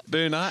 Yeah.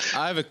 Boone, I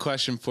have a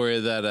question for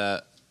you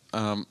that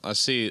I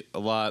see a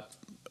lot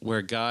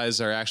where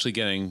guys are actually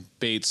getting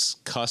baits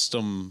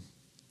custom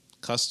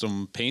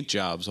paint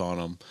jobs on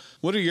them.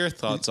 What are your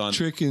thoughts on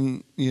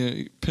tricking?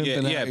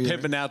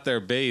 Pimping out their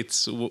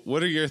baits?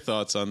 What are your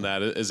thoughts on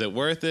that? Is it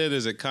worth it?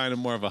 Is it kind of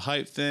more of a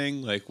hype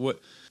thing? Like what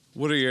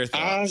are your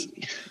thoughts?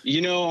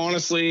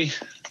 Honestly,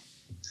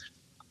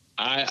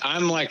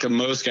 I'm like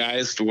most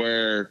guys to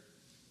where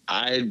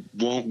I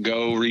won't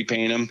go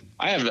repaint them.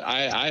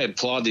 I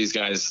applaud these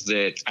guys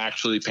that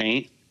actually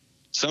paint.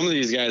 Some of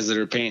these guys that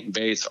are painting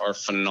baits are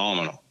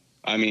phenomenal.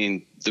 I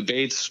mean, the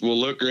baits will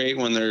look great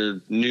when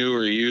they're new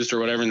or used or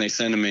whatever, and they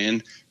send them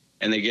in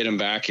and they get them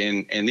back.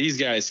 And these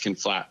guys can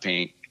flat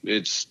paint.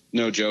 It's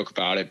no joke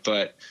about it.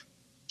 But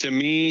to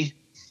me,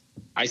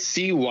 I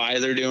see why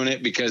they're doing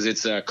it, because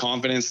it's a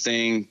confidence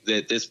thing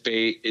that this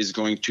bait is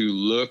going to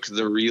look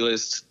the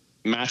realest,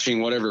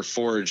 matching whatever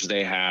forage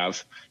they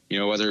have,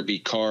 whether it be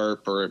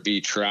carp or it be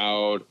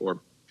trout or,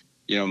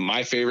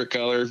 my favorite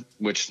color,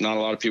 which not a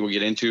lot of people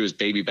get into, is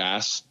baby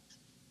bass.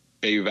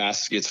 Baby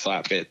bass gets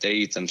flat bit. They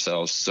eat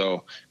themselves.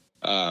 So,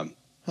 but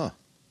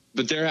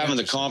they're having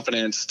the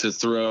confidence to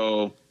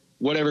throw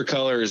whatever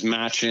color is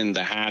matching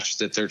the hatch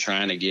that they're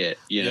trying to get,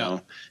 know,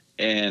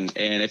 and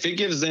if it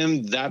gives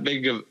them that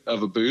big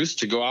of a boost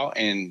to go out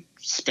and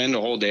spend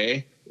a whole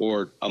day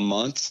or a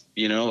month,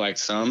 like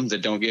some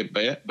that don't get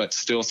bit, but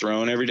still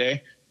throwing every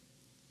day,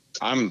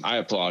 I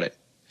applaud it.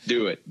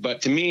 Do it.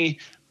 But to me,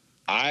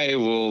 I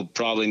will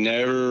probably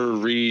never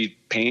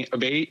repaint a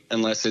bait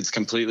unless it's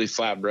completely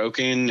flat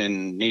broken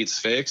and needs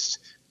fixed.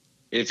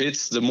 If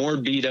it's the more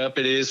beat up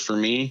it is for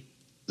me,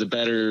 the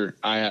better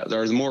I have,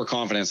 or the more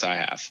confidence I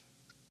have,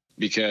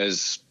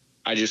 because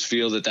I just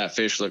feel that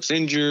fish looks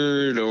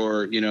injured,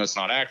 or, it's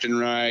not acting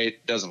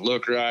right, doesn't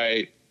look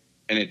right,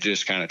 and it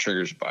just kind of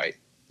triggers a bite.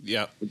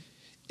 Yeah.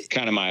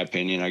 Kind of my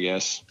opinion, I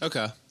guess.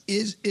 Okay.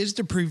 Is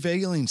the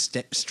prevailing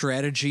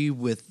strategy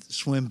with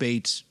swim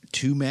baits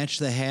to match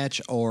the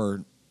hatch,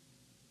 or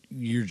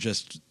you're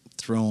just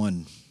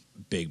throwing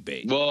big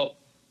bait? Well,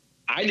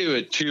 I do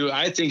it too.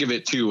 I think of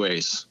it two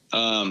ways.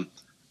 I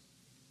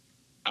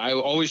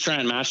always try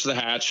and match the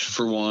hatch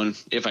for one,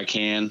 if I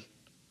can.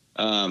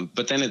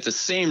 But then at the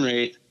same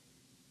rate,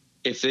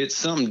 if it's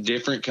something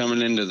different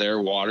coming into their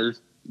water,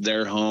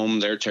 their home,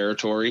 their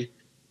territory,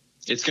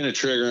 it's going to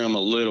trigger them a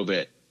little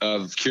bit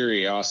of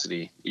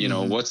curiosity.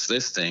 What's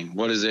this thing?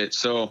 What is it?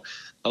 So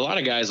a lot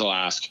of guys will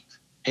ask,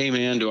 hey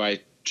man,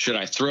 should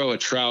I throw a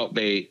trout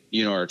bait,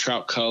 or a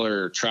trout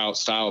color or trout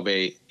style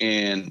bait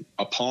in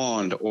a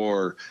pond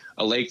or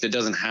a lake that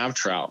doesn't have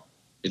trout?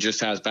 It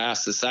just has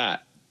bass. This,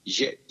 that.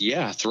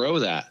 Yeah, throw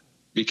that.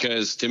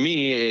 Because to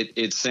me,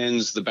 it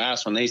sends the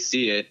bass, when they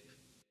see it,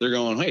 they're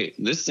going, hey,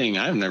 this thing,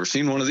 I've never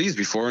seen one of these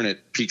before, and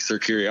it piques their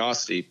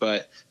curiosity.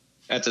 But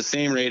at the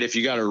same rate, if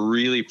you got a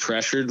really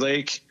pressured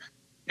lake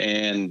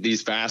and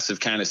these bass have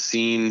kind of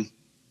seen,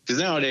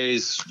 because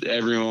nowadays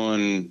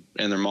everyone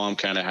and their mom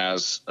kind of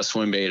has a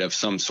swim bait of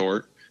some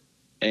sort.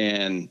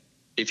 And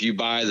if you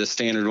buy the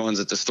standard ones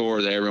at the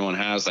store that everyone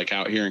has, like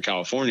out here in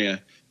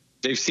California,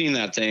 they've seen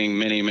that thing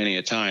many, many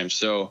a time.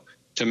 So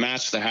to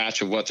match the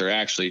hatch of what they're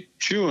actually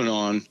chewing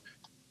on,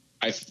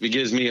 it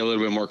gives me a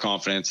little bit more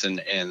confidence,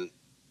 and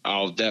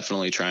I'll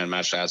definitely try and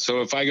match that.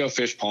 So if I go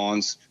fish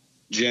ponds,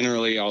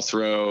 generally I'll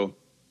throw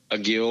a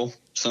gill,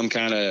 some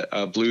kind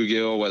of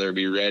bluegill, whether it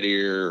be red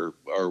ear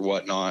or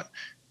whatnot,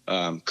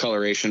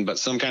 coloration, but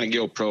some kind of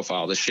gill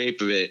profile. The shape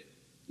of it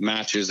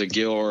matches a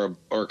gill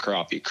or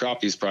crappie.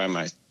 Crappie is probably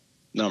my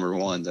number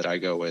one that I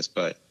go with,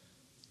 but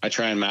I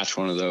try and match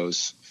one of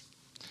those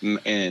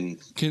and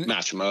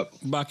match them up.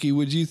 Bucky,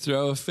 would you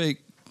throw a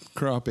fake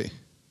crappie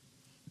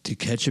to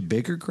catch a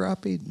bigger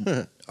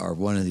crappie or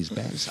one of these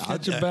bass?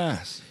 Catch a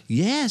bass.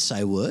 Yes,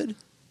 I would.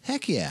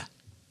 Heck yeah.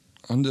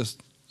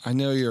 I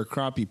know you're a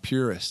crappie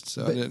purist,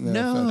 so I didn't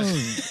know. No,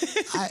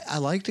 I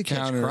like to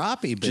catch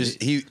crappie,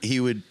 but he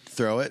would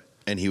throw it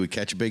and he would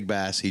catch a big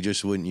bass. He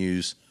just wouldn't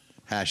use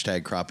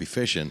 #crappie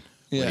fishing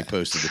when he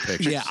posted the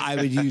pictures. Yeah, I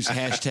would use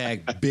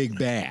 #big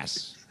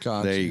bass.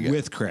 Gotcha. There you go.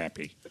 With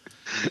crappie.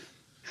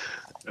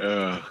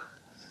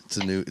 It's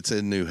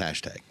a new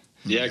hashtag.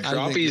 Yeah,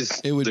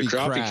 crappies. The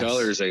crappie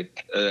color is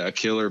a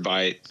killer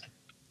bite.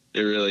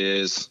 It really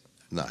is.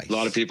 Nice. A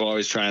lot of people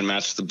always try and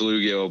match the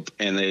bluegill,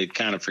 and they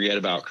kind of forget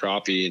about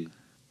crappie.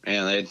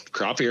 And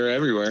crappie are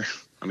everywhere.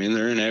 I mean,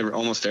 they're in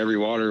almost every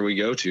water we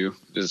go to,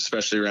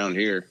 especially around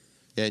here.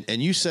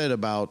 And you said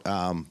about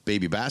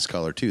baby bass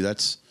color too.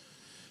 That's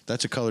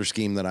a color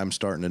scheme that I'm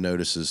starting to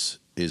notice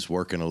is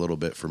working a little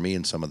bit for me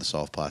in some of the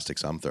soft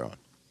plastics I'm throwing.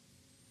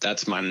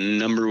 That's my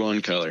number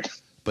one color.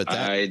 But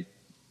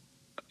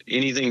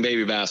anything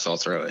baby bass, I'll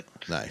throw it.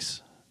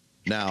 Nice.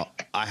 Now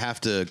I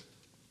have to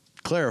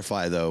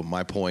clarify though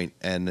my point,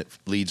 and it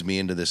leads me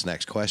into this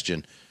next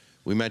question.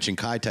 We mentioned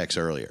Kitex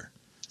earlier.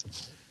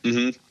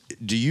 Mm-hmm.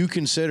 Do you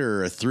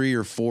consider a 3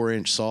 or 4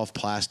 inch soft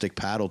plastic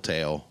paddle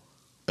tail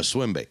a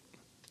swim bait?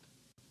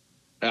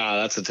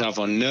 That's a tough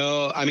one.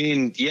 No, I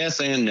mean, yes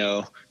and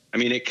no. I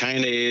mean, it kind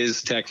of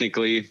is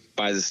technically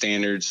by the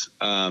standards.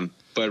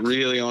 But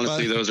really,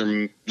 honestly, those are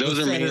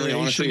mainly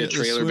honestly a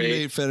trailer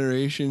bait.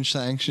 Federation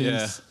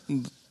sanctions.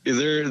 Yeah.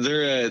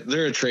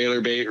 They're a trailer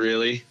bait,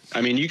 really.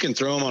 I mean, you can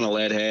throw them on a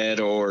lead head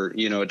or,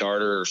 you know, a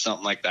darter or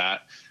something like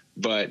that,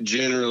 but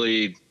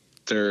generally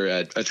they're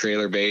a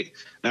trailer bait.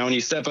 Now, when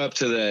you step up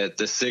to the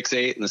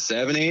 6.8 and the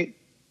 7.8,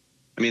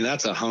 I mean,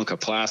 that's a hunk of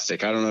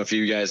plastic. I don't know if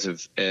you guys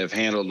have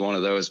handled one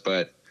of those,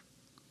 but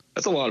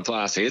that's a lot of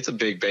plastic. It's a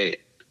big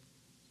bait.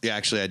 Yeah,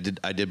 actually,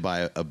 I did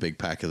buy a big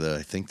pack of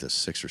the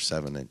 6 or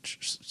 7 inch,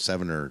 6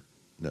 or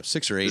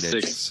 8 inch,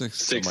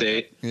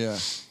 6.8. Yeah.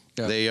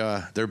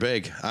 They're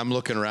big. I'm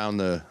looking around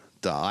the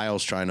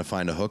aisles trying to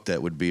find a hook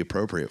that would be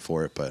appropriate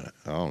for it, but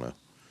I don't know.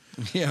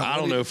 Yeah, I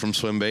don't know from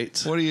swim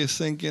baits. What do you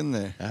think in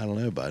there? I don't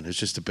know, bud. It's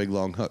just a big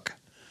long hook.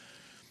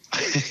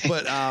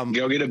 But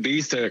go get a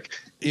beast hook,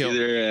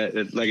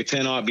 either like a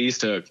 10-aught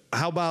beast hook.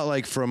 How about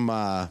like from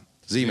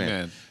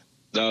Z-Man?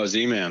 Oh,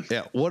 Z-Man.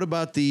 Yeah. What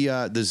about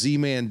the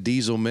Z-Man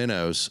diesel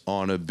minnows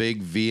on a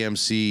big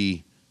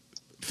VMC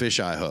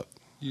fisheye hook?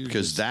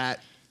 Because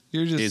that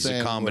is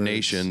a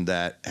combination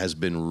that has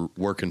been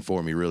working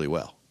for me really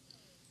well.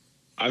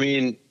 I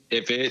mean,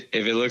 if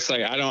it looks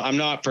like I'm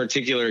not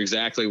particular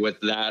exactly with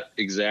that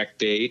exact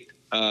bait.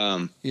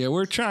 Yeah,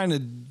 we're trying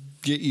to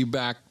get you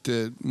back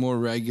to more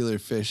regular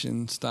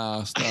fishing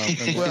style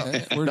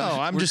stuff. Well,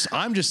 I'm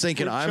just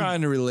thinking. I'm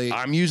trying to relate.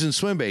 I'm using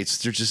swim baits.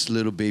 They're just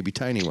little baby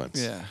tiny ones.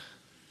 Yeah.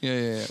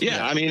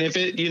 I mean, if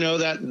it, you know,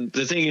 that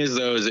the thing is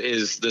though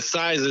is the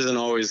size isn't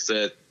always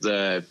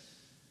the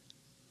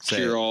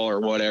cure all or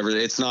whatever.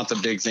 It's not the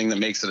big thing that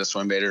makes it a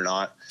swim bait or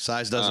not.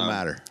 Size doesn't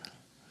matter.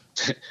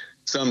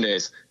 Some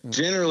days.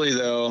 Generally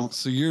though.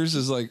 So yours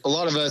is like a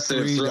lot of us that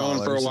have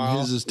thrown for a while.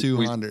 His is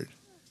 200.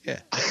 Yeah.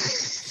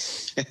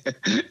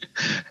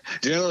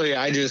 Generally,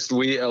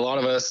 a lot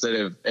of us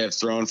that have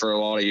thrown for a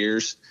lot of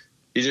years,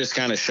 you just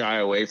kind of shy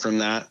away from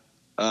that.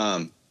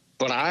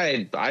 But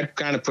I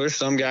kind of push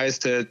some guys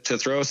to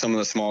throw some of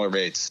the smaller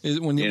baits.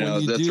 When you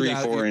the do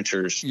 3-4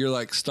 inchers. You're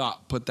like,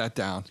 stop, put that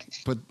down.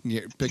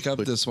 Pick up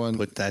this one.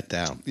 Put that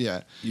down.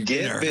 Yeah. You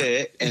get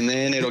bit, and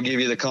then it'll give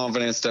you the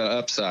confidence to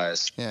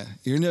upsize. Yeah.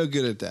 You're no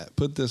good at that.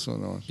 Put this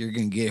one on. You're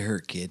going to get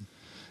hurt, kid.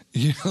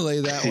 You're going to lay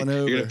that one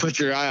over. You're going to put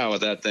your eye out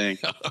with that thing.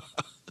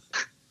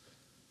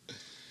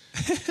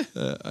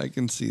 I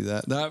can see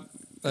that.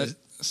 That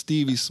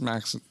Stevie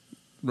smacks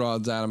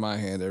rods out of my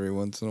hand every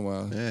once in a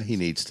while. Yeah, he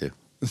needs to.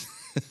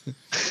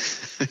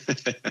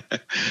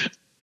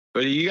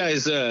 But do you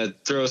guys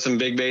throw some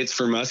big baits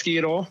for muskie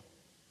at all,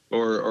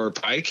 or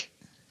pike?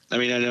 I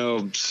mean, I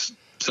know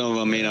some of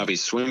them may not be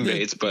swim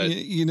baits, but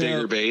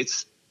bigger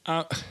baits.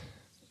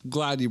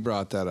 Glad you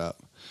brought that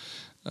up.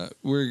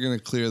 We're gonna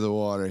clear the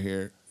water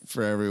here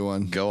for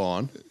everyone. Go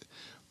on.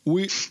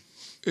 If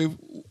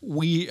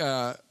we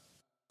are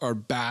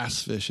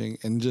bass fishing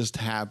and just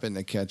happen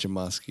to catch a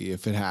muskie,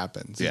 if it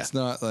happens, it's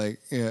not like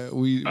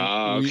we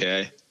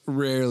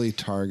rarely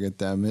target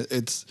them.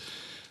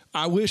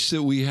 I wish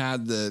that we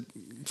had the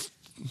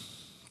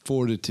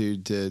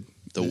fortitude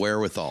the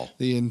wherewithal,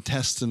 the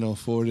intestinal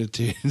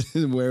fortitude,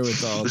 and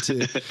wherewithal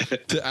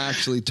to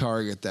actually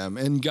target them.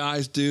 And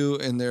guys do,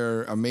 and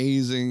they're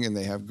amazing, and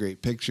they have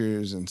great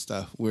pictures and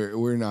stuff.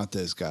 We're not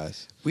those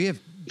guys. We have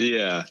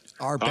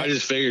I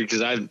just figured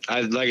because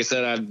I like I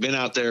said, I've been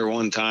out there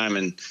one time,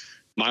 and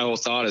my whole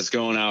thought is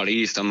going out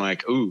east. I'm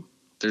like, ooh,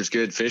 there's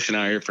good fishing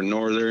out here for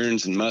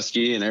northerns and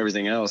muskie and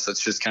everything else.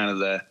 That's just kind of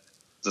the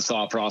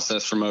thought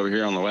process from over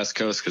here on the West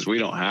Coast because we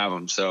don't have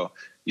them. So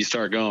you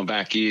start going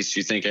back east,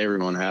 you think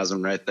everyone has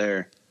them right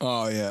there.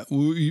 Oh yeah,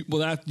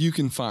 well that you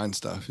can find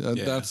stuff.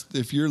 That's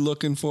if you're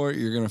looking for it,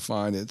 you're gonna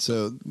find it.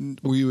 So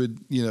we would,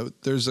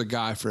 there's a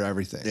guy for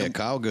everything. Yeah,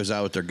 Kyle goes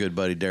out with their good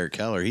buddy Derek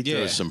Keller. He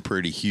throws some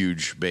pretty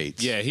huge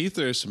baits. Yeah, he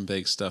throws some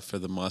big stuff for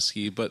the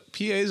muskie. But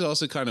PA is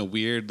also kind of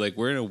weird. Like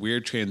we're in a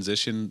weird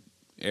transition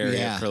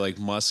area for like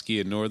muskie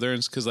and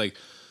northerns because like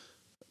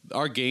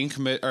our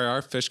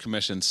our fish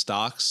commission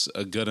stocks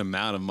a good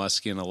amount of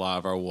muskie in a lot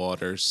of our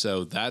waters,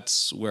 so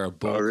that's where a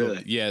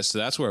bulk. So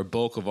that's where a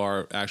bulk of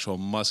our actual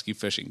muskie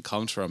fishing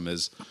comes from.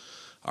 Is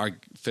our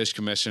fish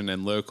commission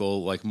and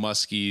local like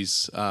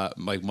muskies,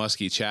 like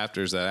muskie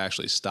chapters that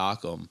actually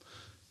stock them.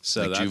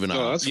 So like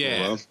juvenile. That's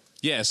cool.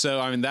 Yeah.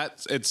 So I mean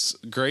it's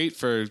great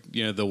for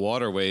the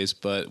waterways,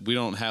 but we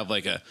don't have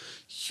like a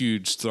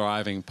huge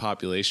thriving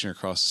population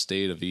across the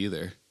state of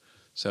either.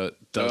 So it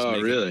does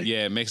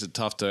it makes it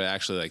tough to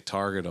actually like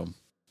target them.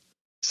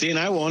 See, and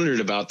I wondered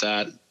about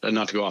that,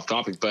 not to go off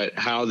topic, but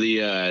how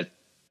they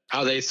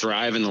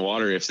thrive in the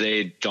water, if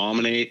they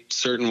dominate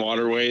certain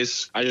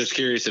waterways. I'm just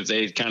curious if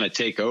they kind of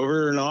take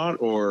over or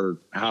not, or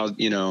how,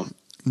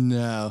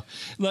 No,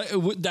 like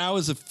that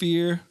was a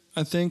fear,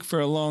 I think, for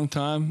a long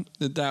time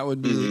that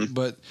would be,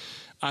 but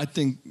I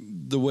think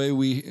the way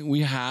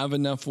we have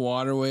enough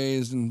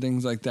waterways and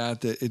things like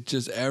that it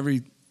just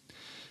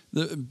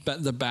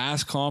the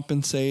bass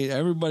compensate.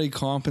 Everybody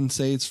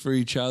compensates for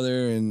each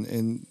other,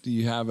 and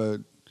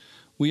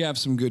we have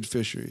some good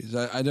fisheries.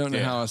 I don't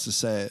know how else to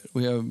say it.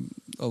 We have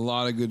a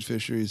lot of good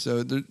fisheries,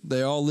 so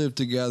they all live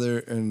together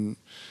in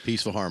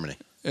peaceful harmony.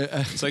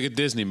 It's like a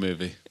Disney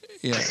movie.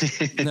 Yeah.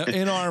 Now,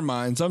 in our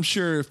minds, I'm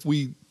sure if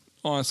we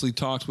honestly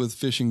talked with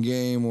Fish and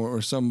Game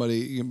or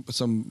somebody,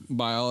 some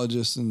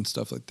biologists and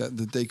stuff like that,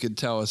 that they could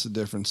tell us a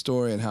different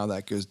story and how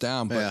that goes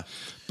down.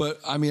 But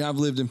I mean, I've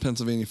lived in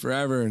Pennsylvania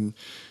forever, and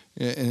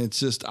it's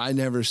just I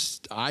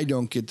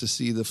don't get to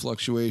see the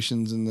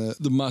fluctuations in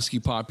the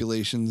muskie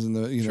populations and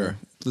the know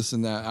this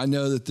and that. I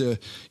know that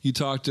you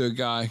talk to a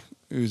guy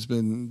who's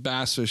been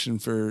bass fishing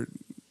for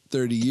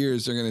 30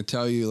 years, they're going to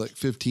tell you like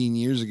 15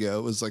 years ago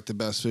it was like the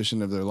best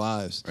fishing of their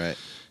lives. Right.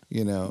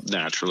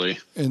 Naturally.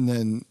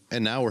 And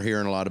now we're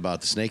hearing a lot about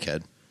the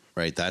snakehead,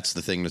 right? That's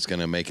the thing that's going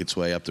to make its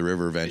way up the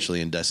river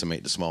eventually and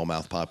decimate the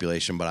smallmouth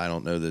population. But I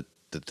don't know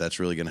that's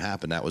really going to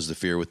happen. That was the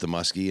fear with the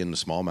muskie, and the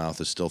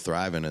smallmouth is still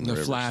thriving in the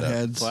river.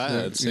 Flatheads.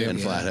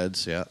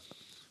 Flatheads, yeah.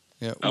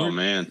 Yeah. Oh,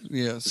 man.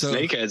 Yeah. So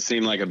snakeheads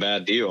seem like a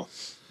bad deal.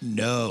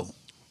 No.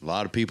 A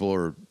lot of people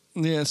are.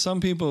 Yeah.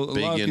 Some people.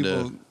 Big a lot of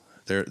into. People,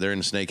 They're in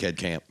the snakehead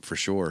camp for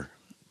sure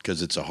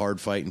because it's a hard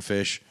fighting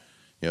fish,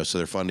 so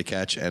they're fun to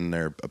catch and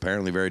they're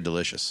apparently very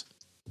delicious.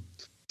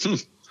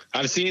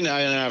 I've seen and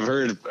I've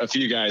heard a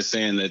few guys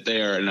saying that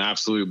they are an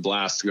absolute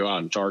blast to go out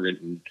and target,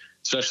 and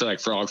especially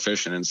like frog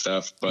fishing and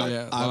stuff. But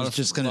I was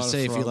just going to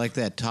say, if you like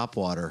that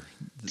topwater,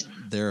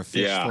 they're a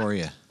fish for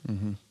you.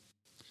 Mm-hmm.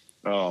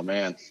 Oh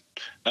man,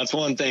 that's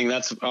one thing.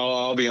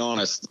 I'll be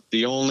honest.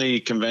 The only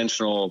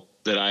conventional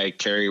that I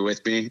carry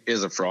with me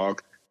is a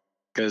frog,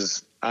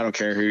 because I don't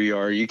care who you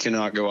are. You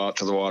cannot go out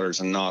to the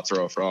waters and not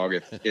throw a frog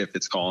if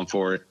it's calling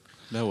for it.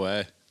 No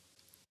way.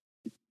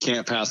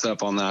 Can't pass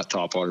up on that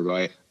topwater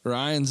bite.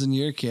 Ryan's in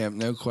your camp,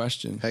 no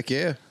question. Heck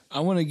yeah. I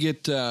want to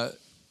get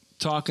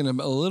talking a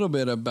little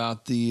bit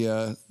about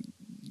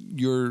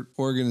your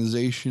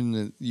organization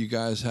that you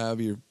guys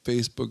have, your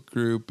Facebook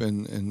group,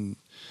 and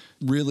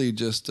really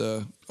just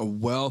a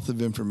wealth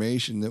of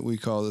information that we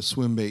call the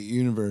Swimbait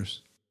universe.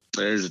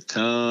 There's a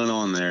ton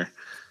on there.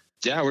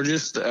 Yeah, we're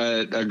just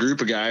a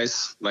group of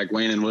guys like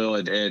Wayne and Will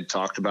had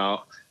talked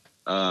about.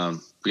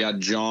 We got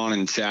John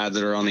and Chad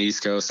that are on the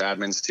East Coast,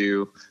 admins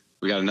too.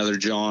 We got another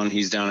John,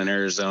 he's down in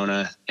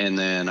Arizona, and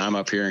then I'm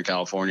up here in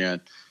California.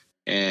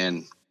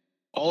 And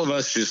all of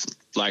us just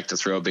like to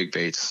throw big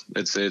baits.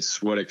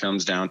 It's what it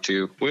comes down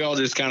to. We all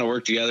just kind of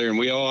work together, and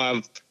we all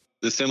have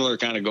the similar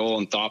kind of goal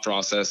and thought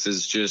process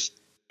is just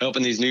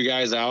helping these new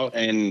guys out.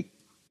 And,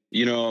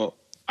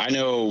 I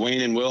know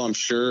Wayne and Will, I'm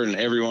sure, and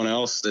everyone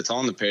else that's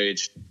on the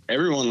page,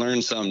 everyone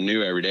learns something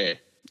new every day.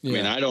 Yeah. I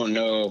mean, I don't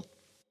know.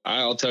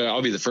 I'll tell you,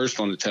 I'll be the first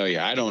one to tell you,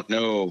 I don't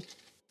know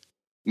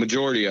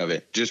majority of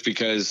it just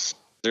because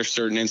there's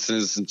certain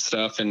instances and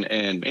stuff. And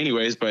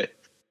anyways, but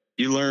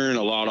you learn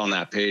a lot on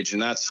that page.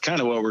 And that's kind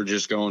of what we're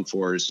just going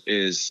for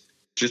is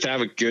just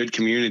have a good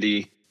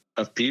community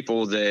of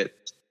people that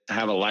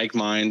have a like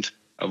mind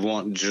of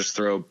wanting to just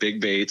throw big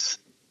baits,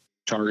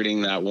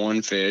 targeting that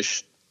one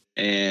fish.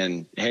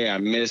 And hey, I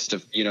missed a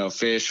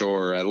fish,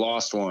 or I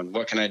lost one.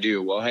 What can I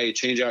do? Well, hey,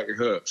 change out your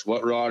hooks.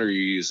 What rod are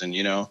you using?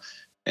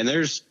 And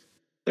there's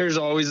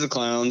always the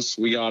clowns.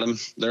 We got them.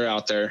 They're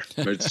out there.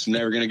 But it's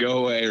never going to go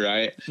away,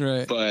 right?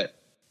 Right. But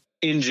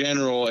in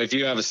general, if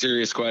you have a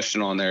serious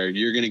question on there,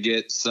 you're going to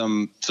get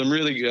some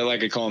really,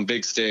 like I call them,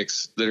 big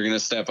sticks that are going to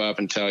step up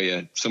and tell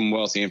you some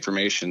wealthy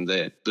information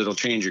that'll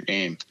change your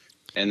game.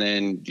 And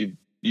then you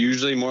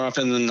usually, more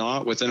often than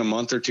not, within a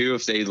month or two,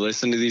 if they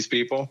listen to these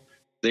people,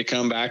 they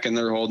come back and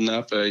they're holding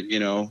up, their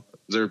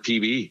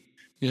PB.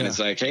 Yeah. And it's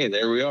like, hey,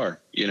 there we are.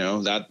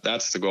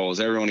 That's the goal,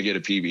 is everyone to get a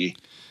PB.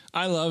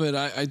 I love it.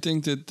 I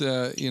think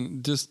that,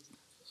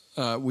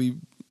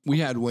 we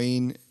had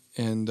Wayne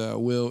and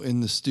Will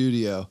in the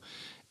studio,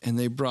 and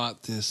they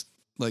brought this,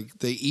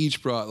 they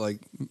each brought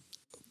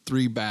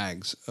 3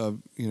 bags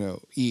of,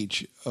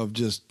 each of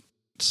just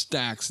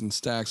stacks and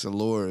stacks of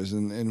lures.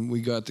 And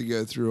we got to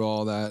go through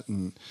all that,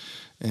 and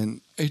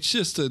it's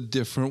just a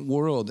different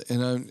world.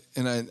 And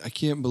I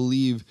can't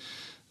believe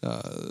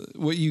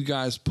what you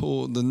guys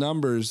pull, the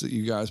numbers that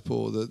you guys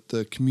pull,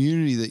 the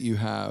community that you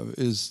have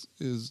is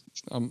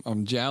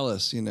I'm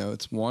jealous.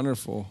 It's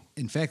wonderful.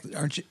 In fact,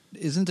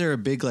 isn't there a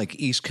big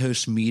East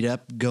Coast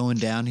meetup going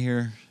down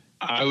here?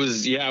 I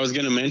was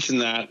going to mention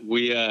that.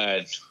 We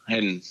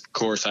and of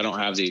course I don't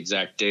have the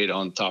exact date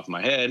on the top of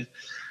my head,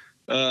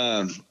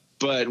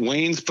 but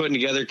Wayne's putting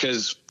together,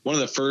 because one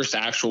of the first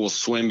actual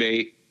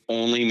Swimbait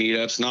only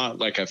meetups, not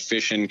like a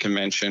fishing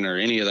convention or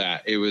any of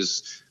that. It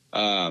was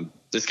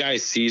this guy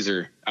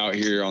Caesar out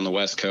here on the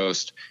West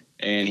Coast,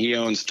 and he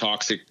owns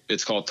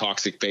it's called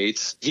Toxic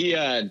Baits.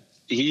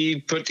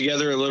 He put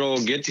together a little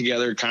get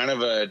together, kind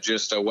of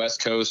just a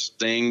West Coast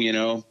thing,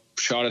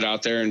 shot it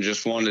out there and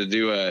just wanted to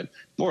do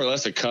more or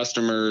less a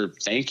customer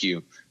thank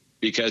you,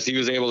 because he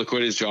was able to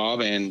quit his job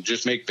and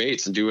just make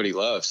baits and do what he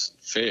loves,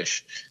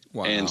 fish.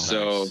 Wow. And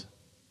so,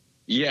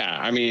 yeah,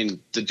 I mean,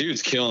 the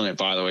dude's killing it,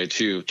 by the way,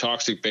 too.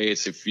 Toxic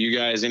Baits. If you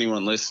guys,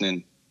 anyone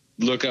listening,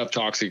 look up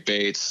Toxic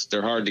Baits.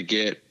 They're hard to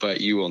get,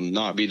 but you will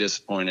not be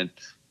disappointed.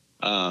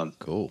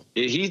 Cool.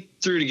 He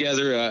threw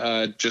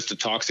together just a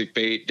toxic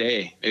bait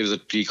day.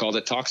 He called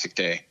it Toxic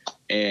Day.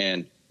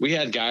 And we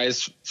had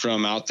guys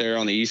from out there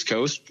on the East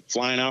Coast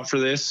flying out for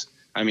this.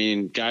 I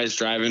mean, guys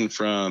driving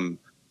from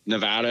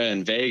Nevada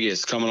and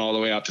Vegas coming all the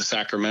way out to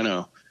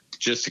Sacramento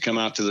just to come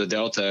out to the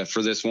Delta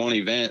for this one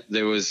event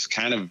that was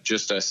kind of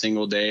just a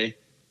single day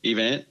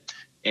event.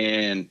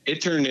 And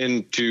it turned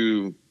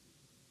into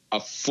a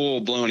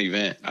full blown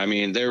event. I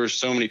mean, there were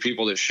so many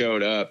people that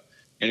showed up,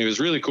 and it was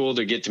really cool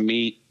to get to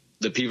meet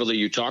the people that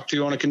you talk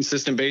to on a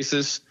consistent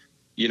basis,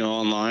 you know,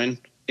 online,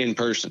 in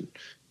person.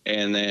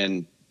 And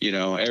then, you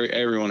know,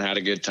 everyone had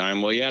a good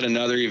time. Well, you had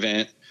another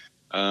event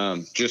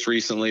just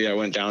recently I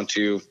went down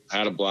to,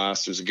 had a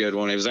blast. It was a good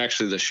one. It was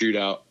actually the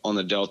shootout on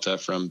the Delta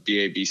from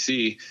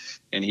BABC,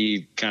 and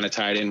he kind of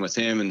tied in with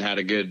him and had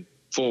a good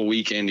full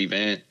weekend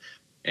event.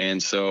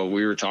 And so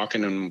we were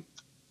talking, and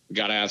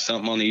got to have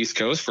something on the East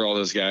Coast for all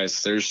those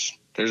guys. There's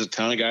a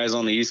ton of guys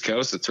on the East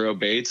Coast that throw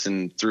baits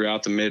and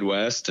throughout the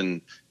Midwest.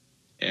 And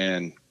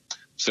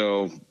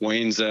so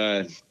Wayne's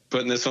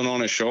putting this one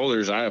on his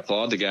shoulders. I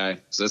applaud the guy.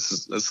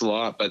 That's a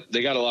lot, but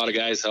they got a lot of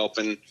guys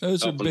helping.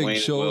 Those are big Wayne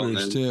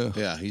shoulders too.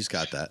 Yeah, he's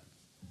got that.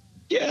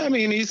 Yeah, I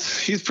mean,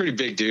 he's a pretty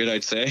big dude,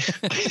 I'd say.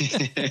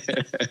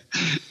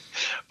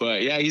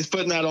 But yeah, he's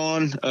putting that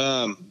on.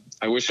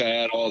 I wish I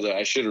had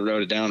I should have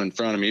wrote it down in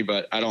front of me,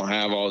 but I don't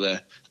have all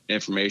the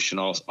information.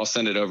 I'll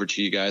send it over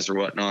to you guys or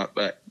whatnot.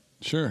 But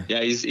sure.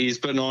 Yeah, he's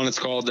putting on. It's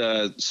called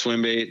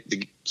Swimbait,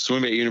 the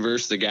Swimbait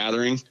Universe, The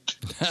Gathering.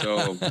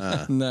 So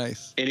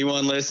nice.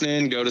 Anyone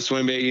listening, go to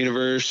Swimbait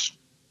Universe,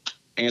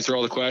 answer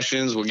all the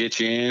questions. We'll get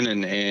you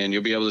in, and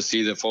you'll be able to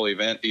see the full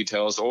event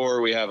details.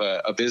 Or we have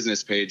a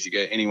business page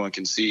anyone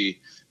can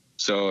see.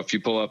 So if you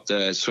pull up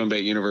the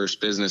Swimbait Universe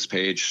business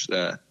page,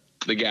 the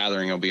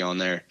Gathering will be on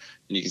there,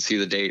 and you can see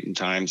the date and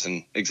times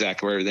and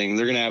exactly where everything.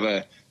 They're gonna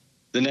have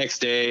the next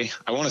day.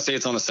 I want to say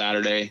it's on a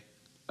Saturday.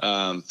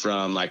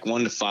 From like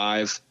 1 to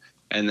 5,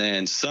 and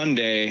then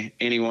Sunday,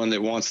 anyone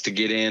that wants to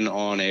get in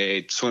on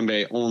a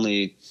Swimbait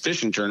only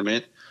fishing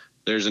tournament,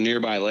 there's a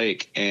nearby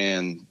lake,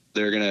 and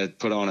they're gonna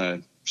put on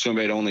a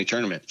Swimbait only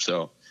tournament.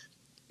 So,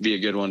 be a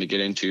good one to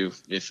get into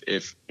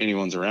if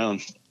anyone's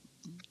around.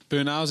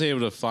 Boone, I was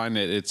able to find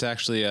it. It's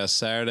actually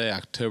Saturday,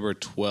 October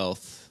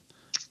 12th.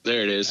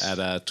 There it is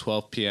at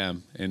 12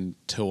 p.m. in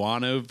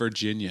Toano,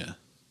 Virginia.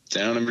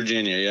 Down in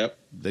Virginia, yep.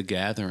 The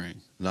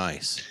Gathering.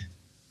 Nice.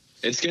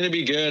 It's going to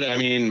be good. I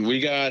mean, we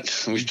you there's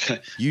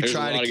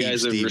try a lot to of keep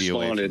guys Stevie that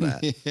responded.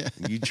 away from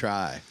that. You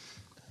try.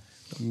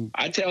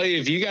 I tell you,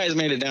 if you guys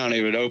made it down,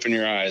 it would open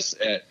your eyes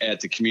at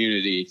the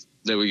community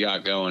that we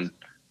got going.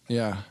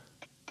 Yeah.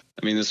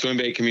 I mean, the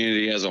Swimbait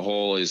community as a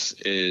whole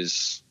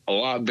is a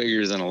lot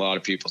bigger than a lot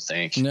of people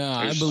think. No,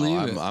 I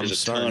believe it. I'm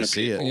starting to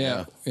see it.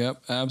 Yeah.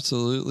 Yep.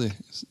 Absolutely.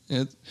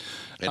 And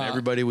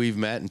everybody we've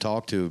met and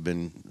talked to have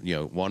been,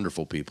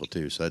 wonderful people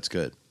too. So that's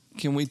good.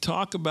 Can we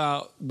talk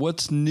about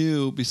what's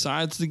new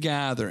besides the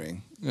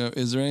Gathering?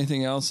 Is there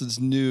anything else that's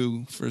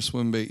new for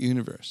Swimbait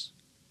Universe?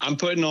 I'm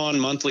putting on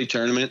monthly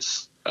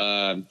tournaments.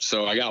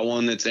 So I got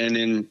one that's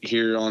ending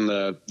here on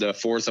the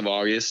 4th of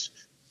August,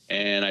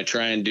 and I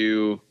try and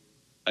do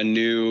a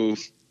new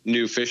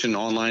fishing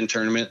online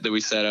tournament that we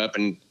set up,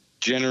 and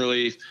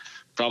generally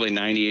probably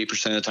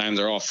 98% of the time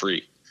they're all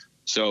free.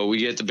 So we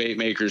get the bait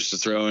makers to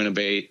throw in a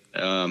bait.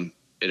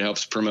 It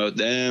helps promote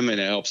them, and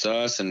it helps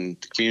us and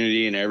the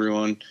community and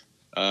everyone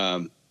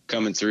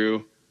coming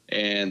through.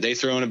 And they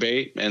throw in a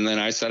bait, and then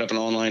I set up an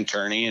online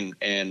tourney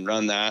and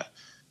run that.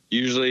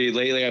 Usually,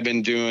 lately, I've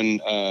been doing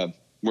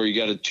where you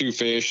got a 2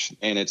 fish,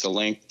 and it's a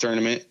length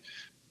tournament.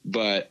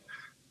 But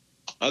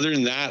other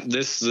than that,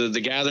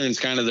 the Gathering's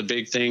kind of the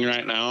big thing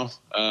right now.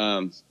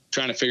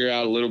 Trying to figure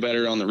out a little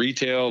better on the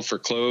retail for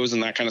clothes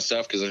and that kind of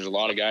stuff, because there's a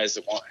lot of guys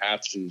that want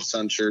hats and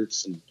sun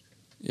shirts, and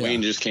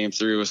Wayne just came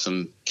through with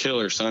some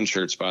killer sun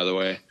shirts, by the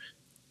way.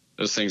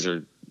 Those things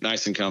are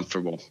nice and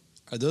comfortable.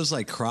 Are those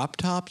like crop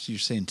tops? You're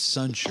saying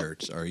sun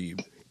shirts. Are you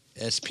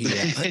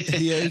SPF?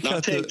 Yeah, you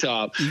Not tank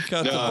top. You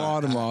cut the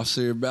bottom off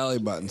so your belly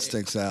button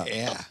sticks out.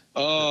 Yeah.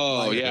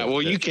 Oh, yeah.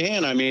 Well, you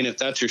can. I mean, if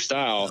that's your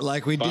style.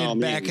 Like we did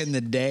back in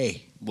the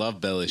day. Love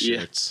belly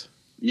shirts.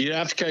 You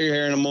have to cut your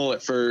hair in a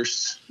mullet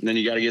first, and then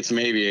you got to get some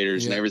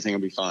aviators, and everything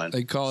will be fine.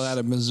 They call that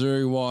a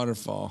Missouri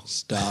waterfall.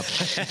 Stop.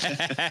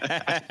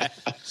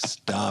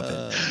 Stop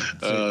it.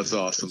 Oh, that's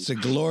awesome. It's a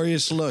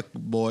glorious look,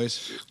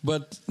 boys.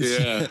 But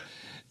yeah.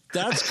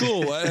 That's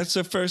cool. That's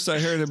the first I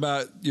heard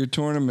about your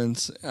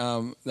tournaments.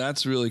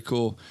 That's really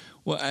cool.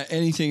 Well,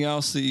 anything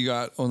else that you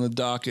got on the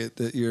docket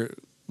that you're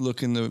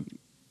looking to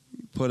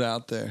put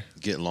out there?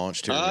 Get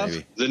launched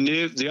here,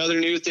 maybe. The other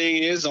new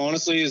thing is I'm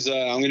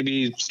going to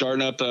be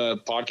starting up a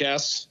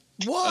podcast.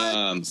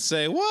 What?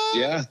 Say what?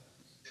 Yeah.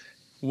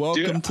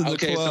 Welcome to the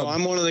club. So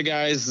I'm one of the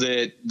guys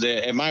that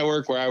at my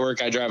work where I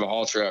work, I drive a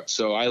haul truck.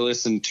 So I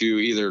listen to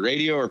either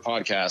radio or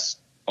podcasts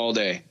all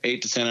day,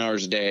 8 to 10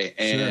 hours a day.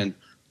 And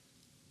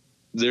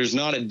there's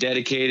not a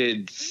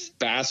dedicated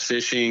bass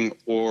fishing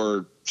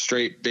or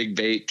straight big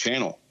bait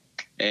channel.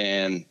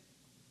 And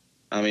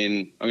I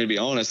mean, I'm going to be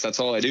honest, that's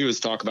all I do is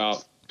talk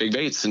about big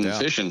baits and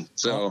fishing.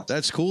 So well,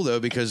 that's cool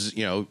though, because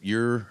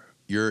you're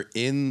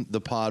in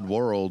the pod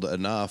world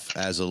enough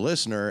as a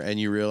listener, and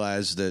you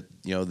realize that,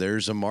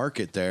 there's a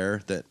market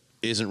there that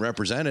isn't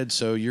represented,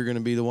 so you're going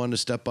to be the one to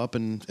step up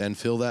and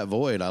fill that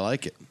void. I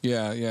like it.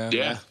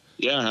 Yeah.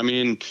 I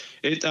mean,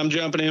 I'm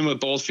jumping in with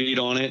both feet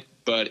on it,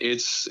 but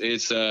it's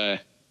going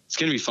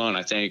to be fun.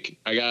 I think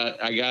I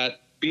got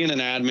being an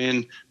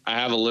admin, I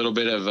have a little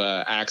bit of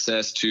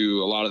access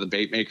to a lot of the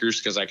bait makers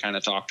because I kind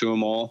of talk to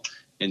them all,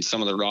 and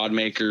some of the rod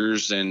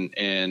makers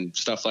and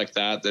stuff like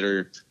that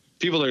are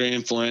people that are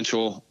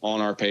influential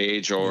on our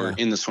page or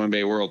in the swim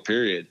bait world,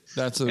 period.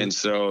 And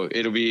so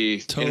it'll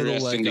be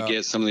interesting to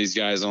get some of these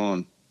guys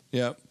on.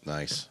 Yep.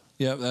 Nice.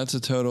 Yep. That's a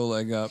total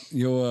leg up.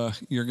 You're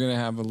going to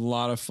have a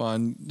lot of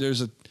fun.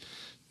 There's a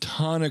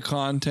ton of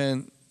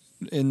content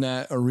in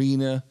that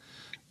arena.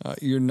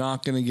 You're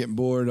not going to get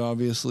bored.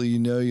 Obviously,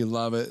 you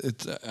love it.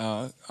 It's.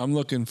 I'm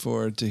looking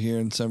forward to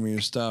hearing some of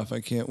your stuff.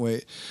 I can't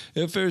wait.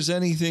 If there's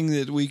anything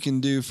that we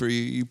can do for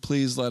you, you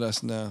please let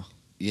us know.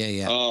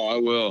 Yeah. Oh, I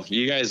will.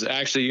 You guys are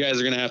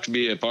going to have to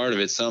be a part of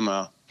it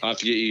somehow. I'll have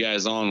to get you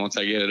guys on once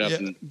I get it up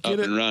and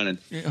running.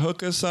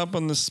 Hook us up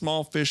on the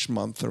small fish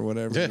month or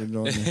whatever you're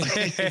doing.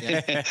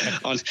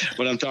 On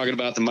what I'm talking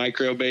about, the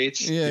micro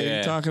baits. Yeah,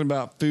 you're talking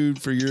about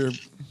food for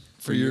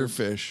your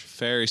fish.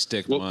 Fairy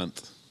stick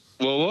month.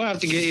 Well, we'll have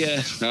to get you.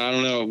 I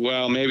don't know.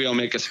 Well, maybe I'll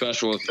make a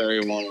special with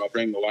Fairy one. I'll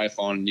bring the wife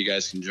on, and you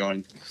guys can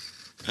join.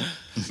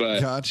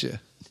 But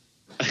gotcha.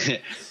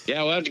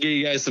 Yeah, we'll have to get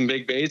you guys some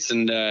big baits,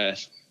 and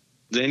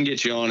then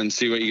get you on and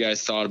see what you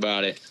guys thought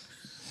about it.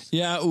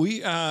 Yeah,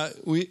 we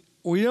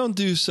don't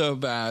do so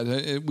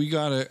bad. We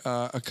got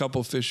a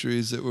couple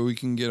fisheries that where we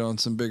can get on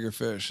some bigger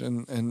fish,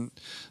 and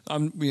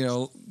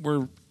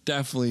we're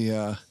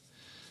definitely.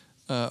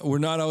 We're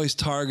not always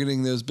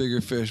targeting those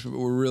bigger fish, but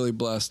we're really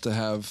blessed to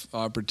have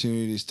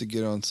opportunities to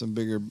get on some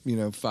bigger,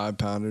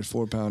 5-pounders,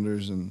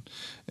 4-pounders,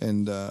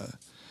 and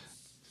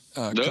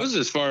those,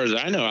 as far as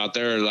I know, out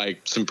there are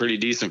like some pretty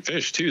decent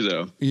fish too,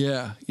 though.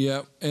 Yeah,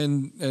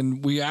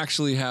 and we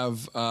actually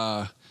have.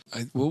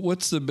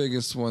 What's the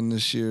biggest one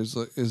this year?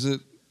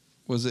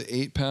 Was it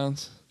 8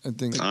 pounds? I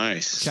think.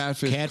 Nice.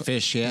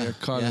 Catfish. Yeah,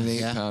 caught an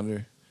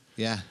 8-pounder.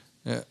 Yeah.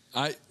 Yeah,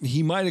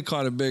 he might have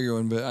caught a bigger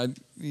one, but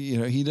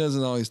he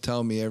doesn't always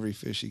tell me every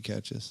fish he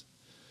catches.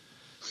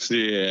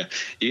 Yeah,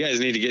 you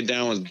guys need to get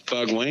down with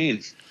Bug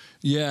Wayne.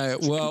 Yeah,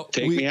 well,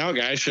 take me out,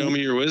 guys. Show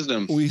me your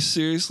wisdom. We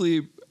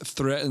seriously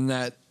threaten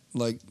that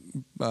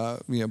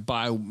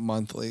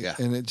bi-monthly,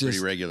 and it just pretty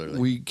regularly.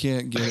 We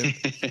can't get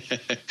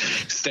it.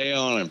 Stay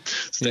on him.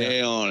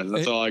 Stay on him.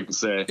 That's all I can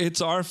say.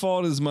 It's our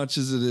fault as much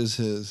as it is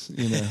his.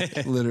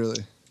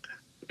 Literally.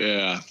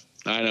 Yeah.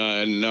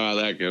 I know how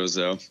that goes,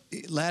 though.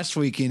 Last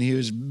weekend he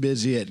was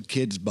busy at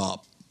Kids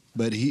Bop,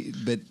 but he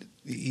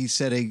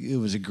said it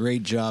was a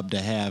great job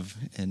to have,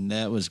 and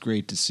that was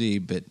great to see.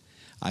 But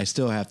I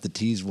still have to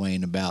tease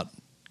Wayne about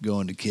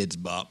going to Kids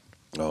Bop.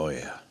 Oh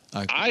yeah,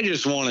 I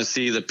just want to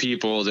see the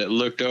people that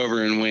looked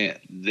over and went,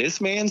 "This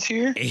man's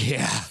here."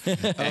 Yeah,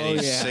 and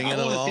he's singing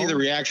I want to see the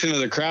reaction of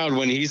the crowd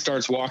when he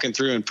starts walking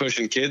through and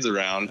pushing kids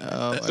around,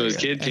 so his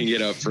kid can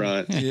get up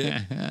front.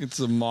 Yeah,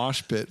 it's a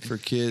mosh pit for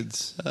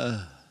kids.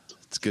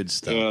 It's good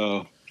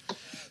stuff.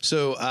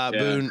 So,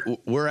 Boone,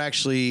 we're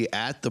actually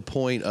at the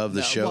point of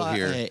the show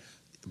here. Hey.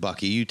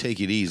 Bucky, you take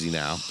it easy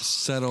now.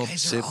 Settle.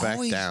 Sit back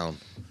down.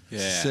 Yeah.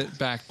 Sit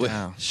back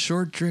down.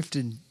 Short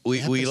drifting.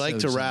 We like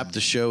to wrap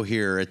the show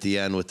here at the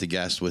end with the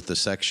guest with the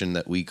section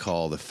that we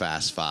call the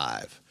Fast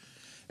Five.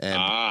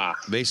 And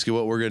basically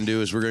what we're going to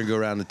do is we're going to go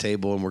around the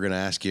table and we're going to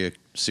ask you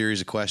a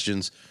series of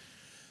questions.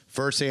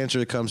 First answer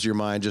that comes to your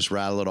mind, just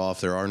rattle it off.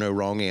 There are no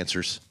wrong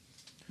answers.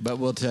 But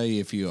we'll tell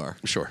you if you are.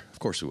 Sure. Of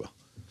course we will.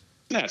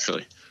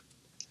 Naturally.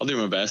 I'll do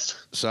my best.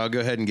 So I'll go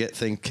ahead and get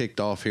things kicked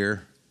off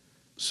here.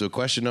 So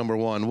question number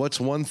 1, what's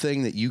one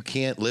thing that you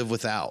can't live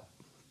without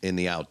in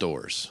the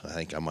outdoors? I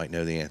think I might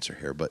know the answer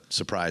here, but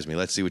surprise me.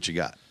 Let's see what you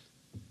got.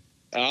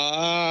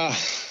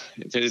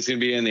 If it's going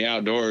to be in the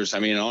outdoors, I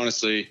mean,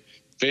 honestly,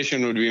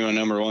 fishing would be my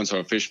number one, so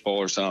a fish pole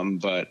or something,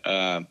 but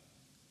I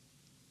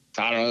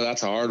don't know.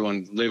 That's a hard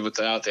one. Live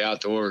without the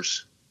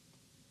outdoors.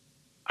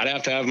 I'd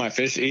have to have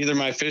either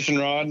my fishing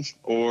rod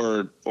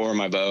or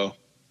my bow,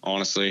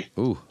 honestly.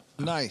 Ooh.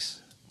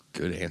 Nice.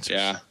 Good answer.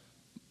 Yeah.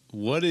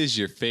 What is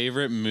your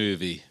favorite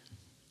movie?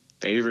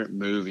 Favorite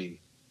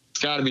movie? It's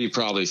got to be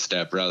probably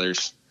Step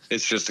Brothers.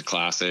 It's just a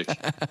classic.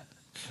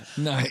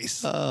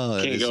 Nice.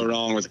 Can't go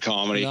wrong with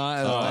comedy.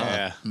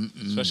 Yeah.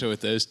 Especially with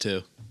those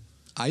two.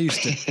 I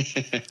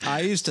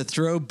used to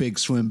throw big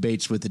swim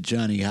baits with the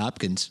Johnny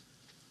Hopkins.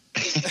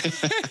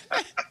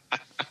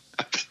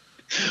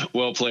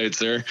 Well played,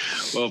 sir.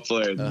 Well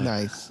played.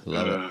 Nice.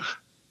 Love it.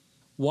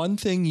 One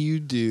thing you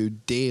do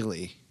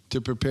daily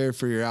to prepare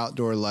for your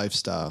outdoor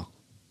lifestyle.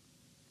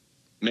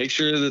 Make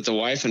sure that the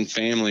wife and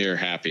family are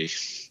happy.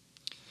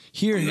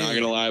 I'm not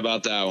going to lie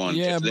about that one.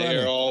 Yeah, if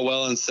they're all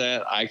well and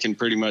set, I can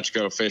pretty much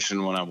go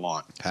fishing when I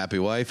want. Happy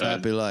wife,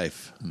 happy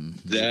life.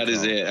 That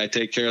is it. I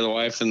take care of the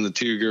wife and the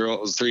 3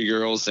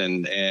 girls,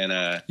 and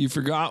you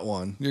forgot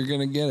one. You're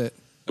going to get it.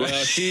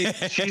 Well,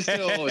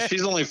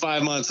 she's only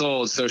 5 months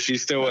old, so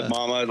she's still with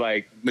mama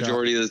like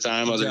majority of the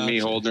time, other than me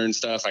holding her and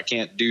stuff. I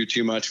can't do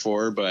too much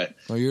for her, but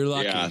you're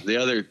lucky. Yeah, the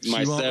other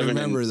my 7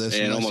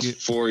 and almost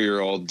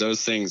 4-year-old,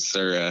 those things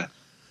are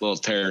little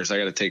terrors. I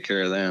got to take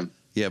care of them.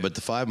 Yeah, but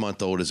the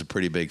 5-month-old is a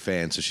pretty big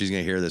fan, so she's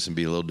going to hear this and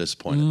be a little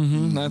disappointed.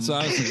 Mm-hmm, that's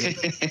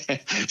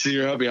awesome. So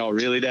you're up, y'all.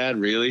 Really, Dad?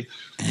 Really?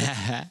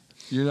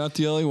 You're not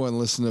the only one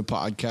listening to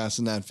podcasts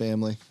in that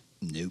family.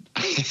 Nope.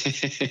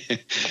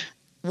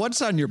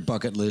 What's on your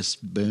bucket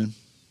list, Boone?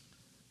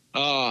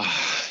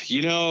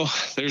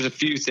 There's a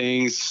few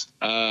things.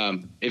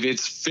 If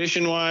it's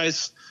fishing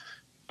wise,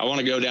 I want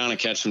to go down and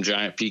catch some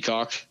giant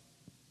peacock.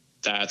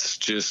 That's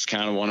just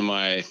kind of one of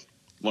my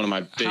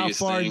biggest things.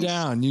 How far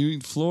down? You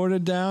Florida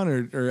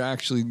down or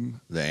actually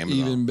the Amazon?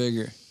 Even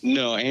bigger?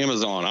 No,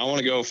 Amazon. I want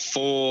to go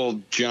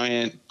full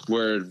giant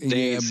where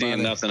they ain't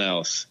seeing nothing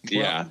else.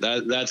 Well,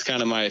 that's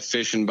kind of my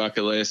fishing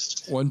bucket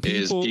list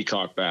is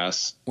peacock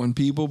bass. When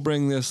people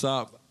bring this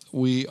up,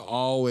 we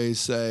always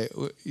say,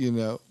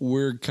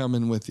 we're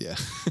coming with you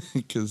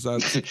because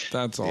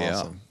that's awesome.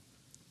 Yeah.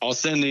 I'll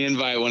send the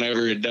invite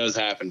whenever it does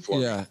happen for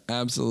me. Yeah,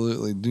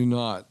 absolutely. Do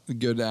not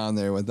go down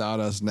there without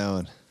us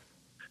knowing.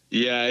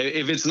 Yeah,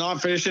 if it's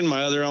not fishing,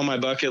 my other on my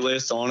bucket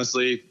list,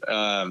 honestly,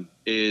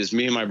 is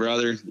me and my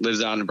brother,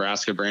 lives out in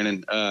Nebraska,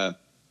 Brandon,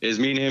 is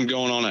me and him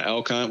going on an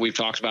elk hunt. We've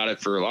talked about it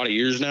for a lot of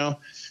years now,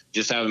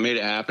 just haven't made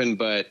it happen,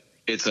 but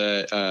it's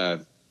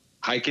a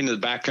hike into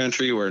the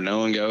backcountry where no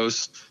one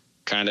goes,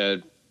 kind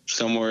of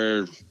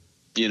somewhere,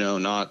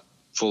 not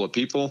full of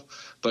people,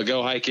 but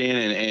go hike in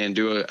and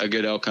do a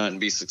good elk hunt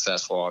and be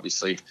successful,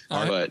 obviously.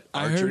 But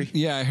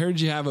archery? I heard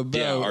you have a bow.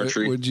 Yeah,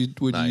 archery. Would you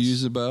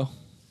use a bow?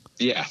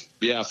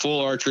 Yeah,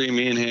 full archery,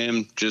 me and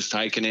him just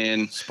hiking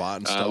in. Spot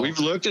and stuff. We've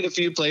looked at a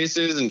few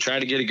places and tried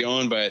to get it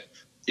going, but,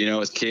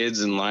 with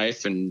kids and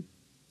life and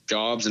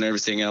jobs and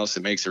everything else, it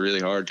makes it really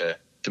hard to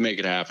make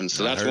it happen.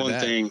 So that's one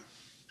thing.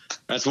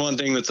 That's one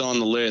thing that's on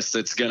the list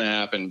that's going to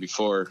happen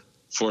before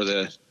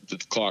the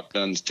clock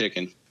done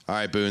ticking. All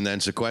right, Boone,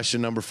 then. So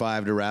question number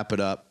 5 to wrap it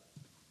up.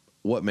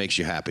 What makes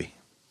you happy?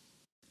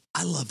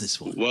 I love this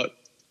one. What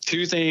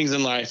 2 things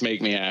in life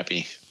make me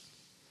happy?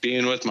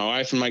 Being with my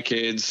wife and my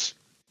kids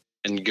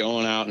and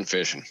going out and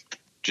fishing.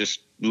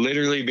 Just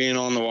literally being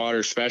on the water,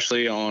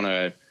 especially on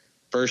a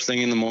first thing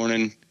in the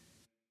morning.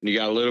 You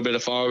got a little bit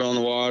of fog on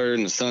the water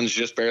and the sun's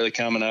just barely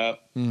coming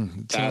up.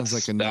 It sounds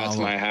like a novel. That's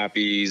my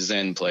happy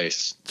zen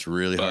place. It's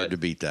really hard to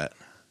beat that.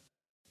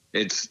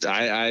 It's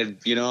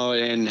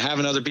and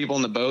having other people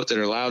in the boat that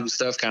are loud and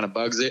stuff kind of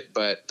bugs it,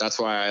 but that's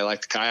why I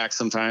like to kayak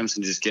sometimes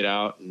and just get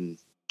out and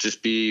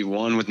just be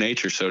one with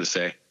nature, so to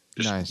say.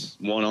 Just nice.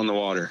 One on the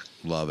water.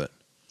 Love it.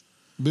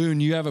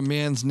 Boone, you have a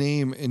man's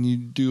name and you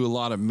do a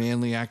lot of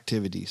manly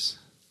activities.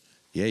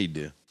 Yeah, you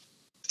do.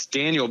 It's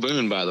Daniel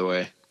Boone, by the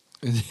way.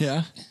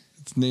 Yeah?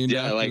 It's named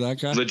after that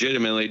guy?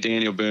 Legitimately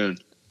Daniel Boone.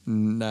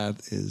 That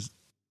is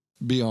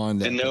beyond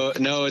that. And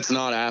no, it's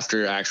not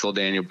after actual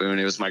Daniel Boone.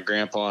 It was my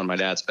grandpa and my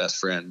dad's best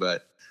friend,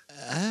 but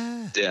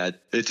yeah,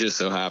 it just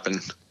so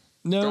happened.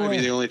 No Probably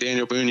way. the only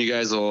Daniel Boone you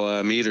guys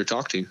will meet or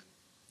talk to.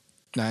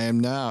 I am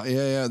now.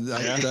 Yeah.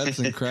 That's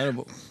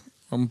incredible.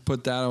 I'm gonna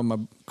put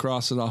that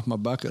cross it off my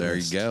bucket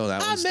list. There you go.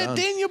 That one's done.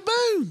 Daniel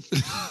Boone.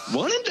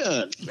 One and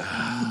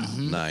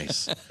done.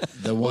 Nice.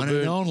 The one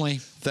and only.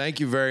 Thank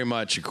you very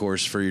much, of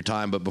course, for your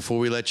time. But before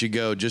we let you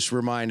go, just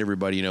remind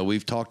everybody,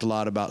 we've talked a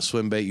lot about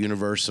Swimbait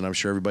Universe, and I'm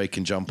sure everybody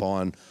can jump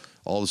on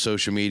all the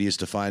social medias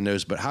to find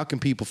those. But how can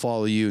people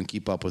follow you and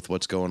keep up with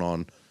what's going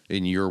on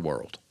in your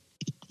world?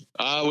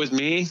 With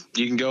me,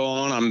 you can go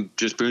on. I'm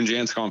just Boone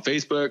Jancik on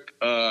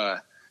Facebook.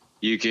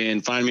 You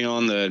can find me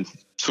on the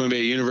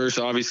Swimbait Universe.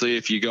 Obviously,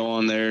 if you go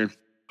on there,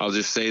 I'll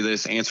just say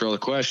this, answer all the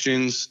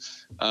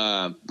questions,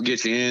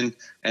 get you in.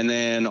 And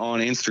then on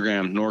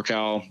Instagram,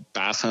 NorCal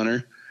Bass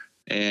Hunter.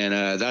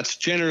 And that's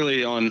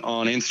generally on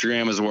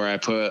Instagram is where I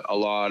put a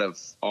lot of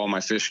all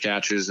my fish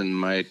catches and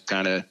my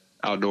kind of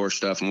outdoor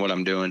stuff and what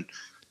I'm doing.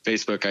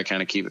 Facebook, I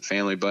kind of keep it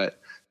family. But,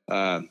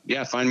 find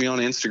me on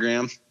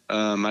Instagram.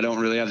 I don't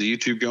really have the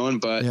YouTube going,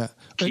 but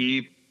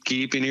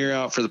keep an ear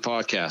out for the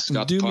podcast.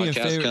 Got the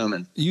podcast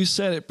coming. You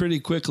said it pretty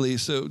quickly.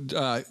 So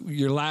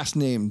your last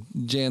name,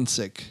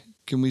 Jancik.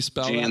 Can we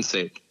spell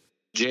Jancik?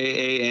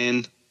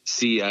 Jancik.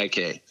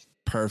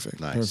 Perfect.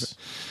 Nice. Perfect.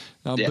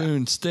 Now,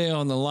 Boone, stay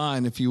on the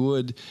line if you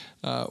would.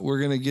 We're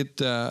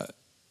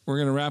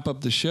gonna wrap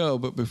up the show,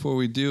 but before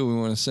we do, we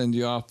want to send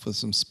you off with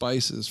some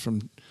spices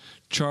from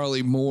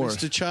Charlie Moore.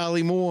 Mr.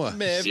 Charlie Moore.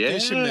 Mad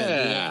fisherman.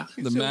 Yeah.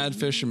 The mad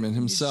fisherman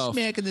himself.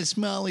 Smacking the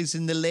smallies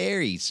and the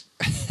Larrys.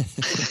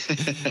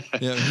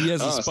 Yeah, he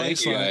has a spice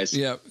thank you, line. guys.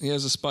 Yeah, he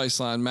has a spice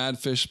line,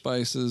 Madfish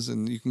Spices,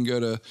 and you can go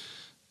to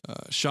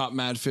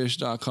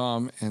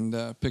shopmadfish.com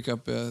and pick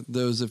up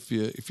those if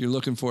you're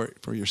looking for it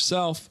for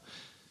yourself.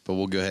 But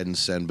we'll go ahead and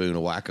send Boone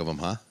a whack of them,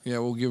 huh? Yeah,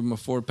 we'll give him a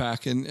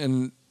 4-pack,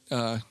 and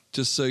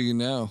just so you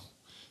know,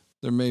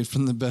 they're made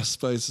from the best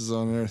spices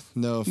on earth.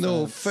 No offense.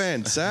 No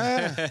offense,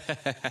 huh?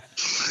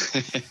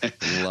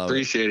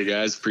 Appreciate it,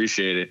 guys.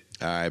 Appreciate it.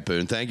 All right,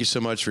 Boone. Thank you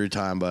so much for your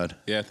time, bud.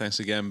 Yeah, thanks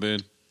again,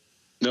 Boone.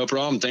 No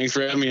problem. Thanks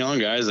for having me on,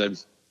 guys. I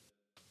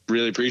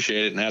really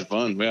appreciate it and had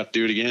fun. We have to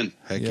do it again.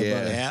 Heck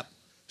yeah.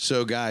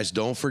 So, guys,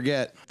 don't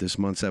forget, this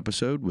month's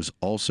episode was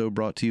also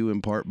brought to you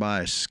in part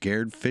by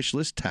Scared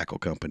Fishless Tackle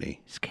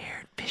Company.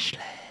 Scared Fishless.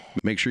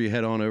 Make sure you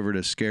head on over to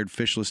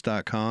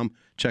scaredfishless.com.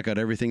 Check out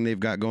everything they've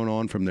got going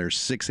on, from their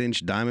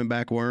 6-inch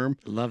diamondback worm.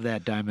 Love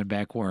that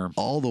diamondback worm.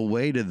 All the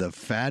way to the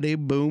fatty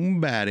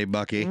boom batty,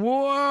 Bucky.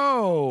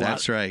 Whoa.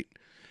 That's right.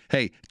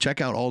 Hey,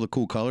 check out all the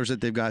cool colors that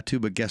they've got, too.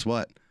 But guess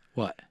what?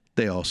 What?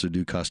 They also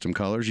do custom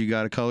colors. You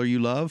got a color you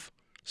love?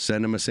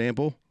 Send them a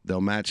sample. They'll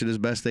match it as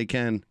best they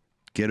can.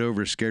 Get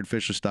over to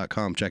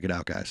scaredfishless.com. Check it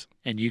out, guys.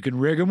 And you can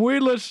rig them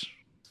weedless.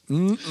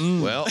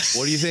 Well,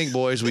 what do you think,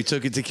 boys? We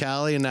took it to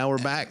Cali, and now we're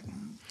back.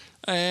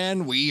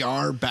 And we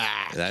are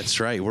back. That's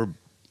right.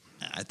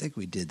 I think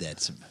we did that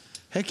some.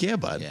 Heck yeah,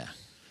 bud. Yeah.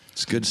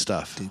 It's good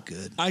stuff. Did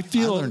good. I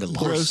feel learned a lot.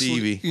 Poor grossly,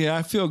 Stevie. yeah,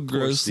 I feel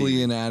grossly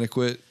Stevie.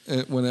 inadequate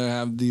when I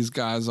have these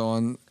guys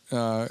on.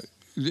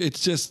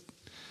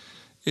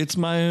 It's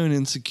my own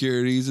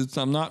insecurities.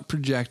 I'm not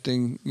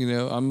projecting.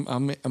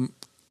 I'm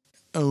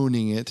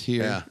owning it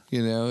here.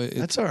 Yeah.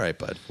 That's all right,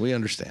 bud. We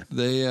understand.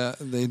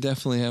 They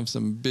definitely have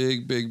some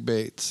big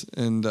baits,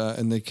 and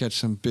they catch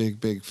some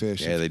big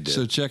fish. Yeah, they do.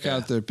 So check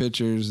out their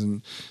pictures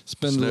and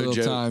spend It's a no little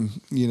joke. time,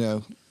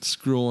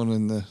 scrolling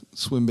in the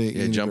Swimbait.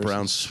 Yeah, jump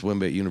around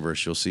Swimbait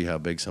universe. You'll see how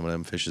big some of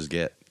them fishes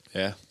get.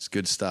 Yeah. It's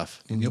good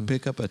stuff. And you'll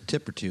pick up a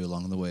tip or two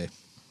along the way.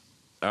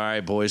 All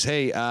right, boys.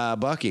 Hey,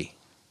 Bucky,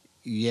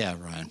 Yeah,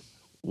 Ryan.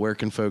 where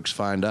can folks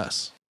find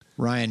us?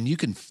 Ryan, you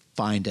can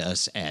find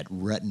us at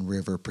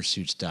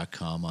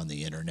RuttenRiverPursuits.com on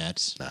the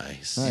internet.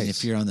 Nice. And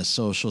if you're on the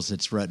socials,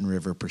 it's Rutten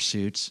River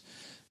Pursuits.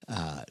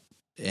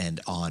 And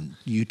on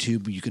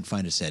YouTube, you can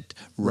find us at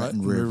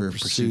Rutten River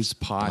Pursuits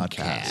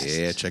Podcast.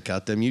 Yeah, check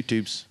out them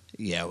YouTubes.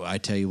 Yeah, well, I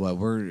tell you what,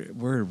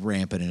 we're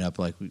ramping it up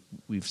like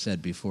we've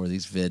said before.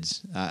 These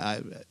vids,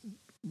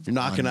 You're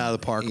knocking out of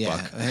the park, yeah,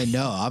 Buck. I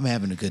know. I'm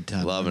having a good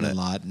time. Loving it. A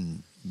lot,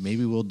 and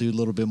maybe we'll do a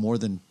little bit more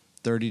than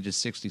 30 to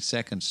 60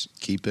 seconds.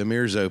 Keep them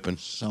ears open.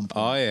 Some point.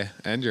 Oh, yeah.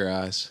 And your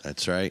eyes.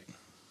 That's right.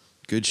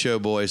 Good show,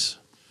 boys.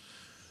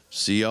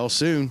 See y'all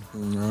soon.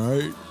 All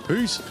right.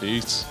 Peace.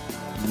 Peace.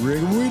 Rig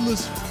 'em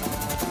weedless.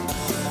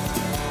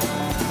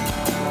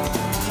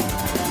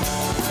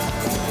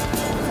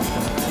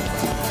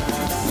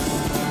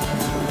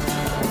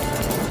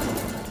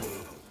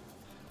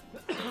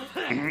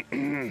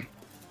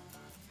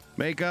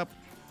 Makeup.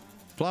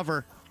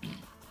 Fluffer.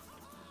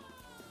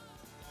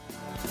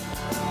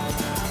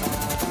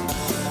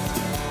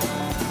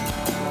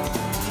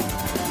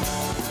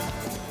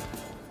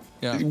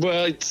 Yeah.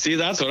 Well, see,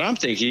 that's what I'm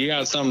thinking. You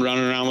got something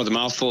running around with a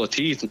mouthful of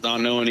teeth,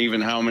 not knowing even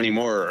how many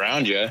more are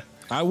around you.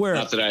 I wear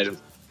Not that I. And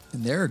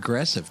they're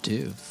aggressive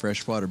too.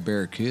 Freshwater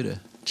barracuda.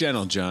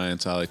 Gentle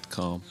giants, I like to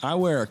call them. I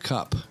wear a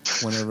cup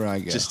whenever I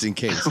go. Just in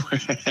case.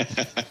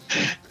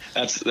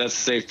 That's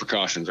safe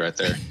precautions right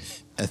there.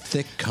 A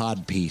thick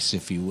cod piece,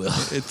 if you will.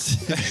 It's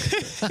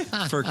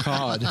for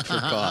cod. For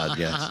cod,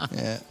 yes.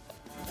 Yeah.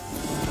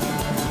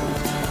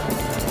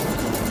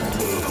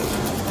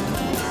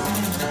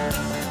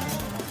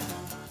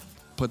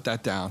 Put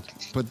that down.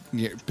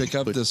 Pick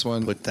up this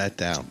one. Put that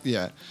down.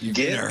 Yeah.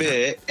 Get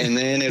bit, and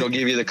then it'll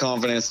give you the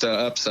confidence to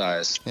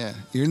upsize. Yeah.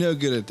 You're no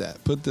good at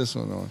that. Put this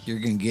one on. You're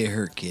going to get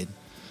hurt, kid.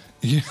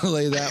 You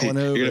lay that one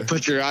over. You're gonna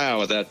put your eye out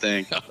with that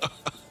thing.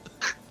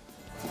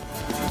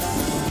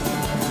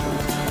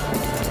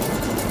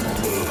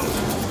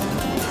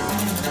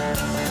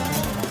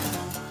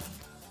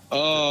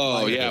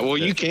 Oh yeah, well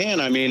you can.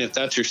 I mean, if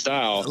that's your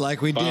style,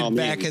 Like we by all did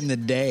back means. in the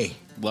day.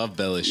 Love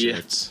belly Yeah.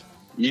 shirts.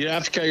 You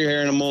have to cut your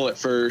hair in a mullet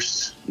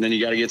first, and then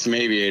you got to get some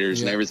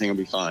aviators, and Yeah. everything will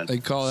be fine. They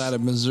call that a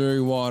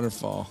Missouri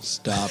waterfall.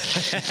 Stop.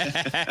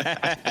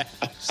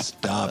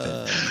 Stop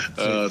it.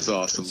 Oh, that's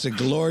awesome. It's a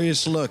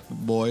glorious look,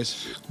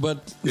 boys.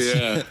 But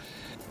Yeah.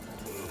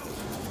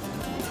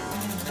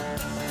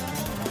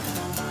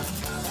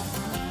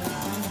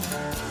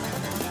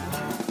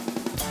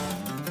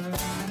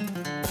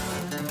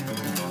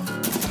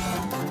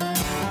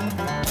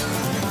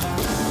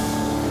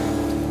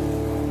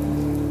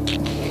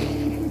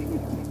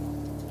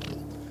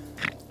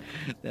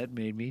 That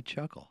made me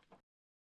chuckle.